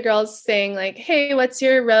talking with the girls saying like, hey, what's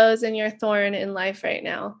your rose and your thorn in life right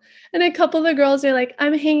now? And a couple of the girls are like,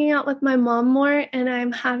 I'm hanging out with my mom more and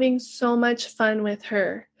I'm having so much fun with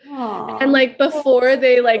her. Aww. And like before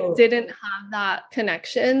they like didn't have that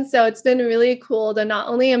connection. So it's been really cool to not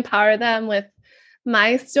only empower them with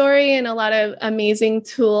my story and a lot of amazing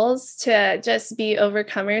tools to just be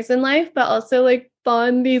overcomers in life, but also like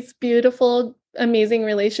bond these beautiful, amazing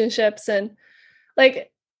relationships. And like,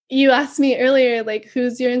 you asked me earlier, like,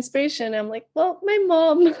 who's your inspiration? I'm like, well, my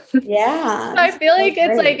mom. Yeah. So I feel like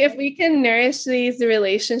it's like, if we can nourish these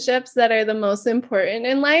relationships that are the most important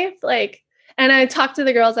in life, like, and I talk to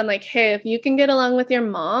the girls, I'm like, hey, if you can get along with your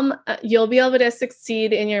mom, you'll be able to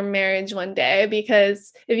succeed in your marriage one day,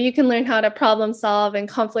 because if you can learn how to problem solve and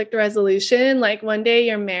conflict resolution, like one day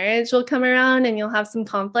your marriage will come around and you'll have some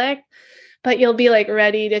conflict, but you'll be like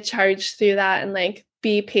ready to charge through that and like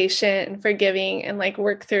be patient and forgiving and like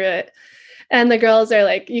work through it. And the girls are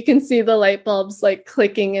like, you can see the light bulbs like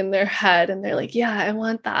clicking in their head and they're like, yeah, I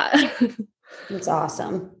want that. That's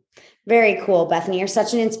awesome. Very cool, Bethany. You're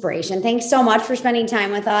such an inspiration. Thanks so much for spending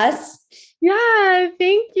time with us. Yeah,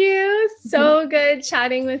 thank you. So good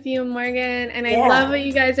chatting with you, Morgan. And I love what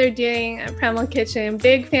you guys are doing at Primal Kitchen.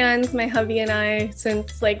 Big fans, my hubby and I,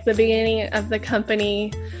 since like the beginning of the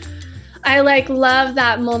company. I like love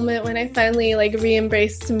that moment when I finally like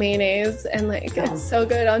re-embraced mayonnaise, and like it's so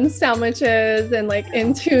good on sandwiches and like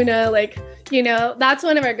in tuna. Like, you know, that's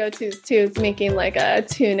one of our go-tos too, is making like a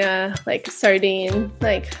tuna, like sardine,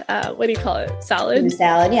 like what do you call it? Salad? Tuna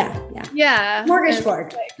salad, yeah.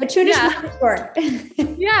 Smorgasbord. But tuna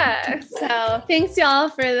smorgasbord. Yeah. So thanks y'all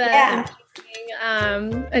for the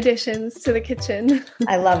interesting additions to the kitchen.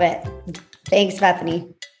 I love it. Thanks, Bethany.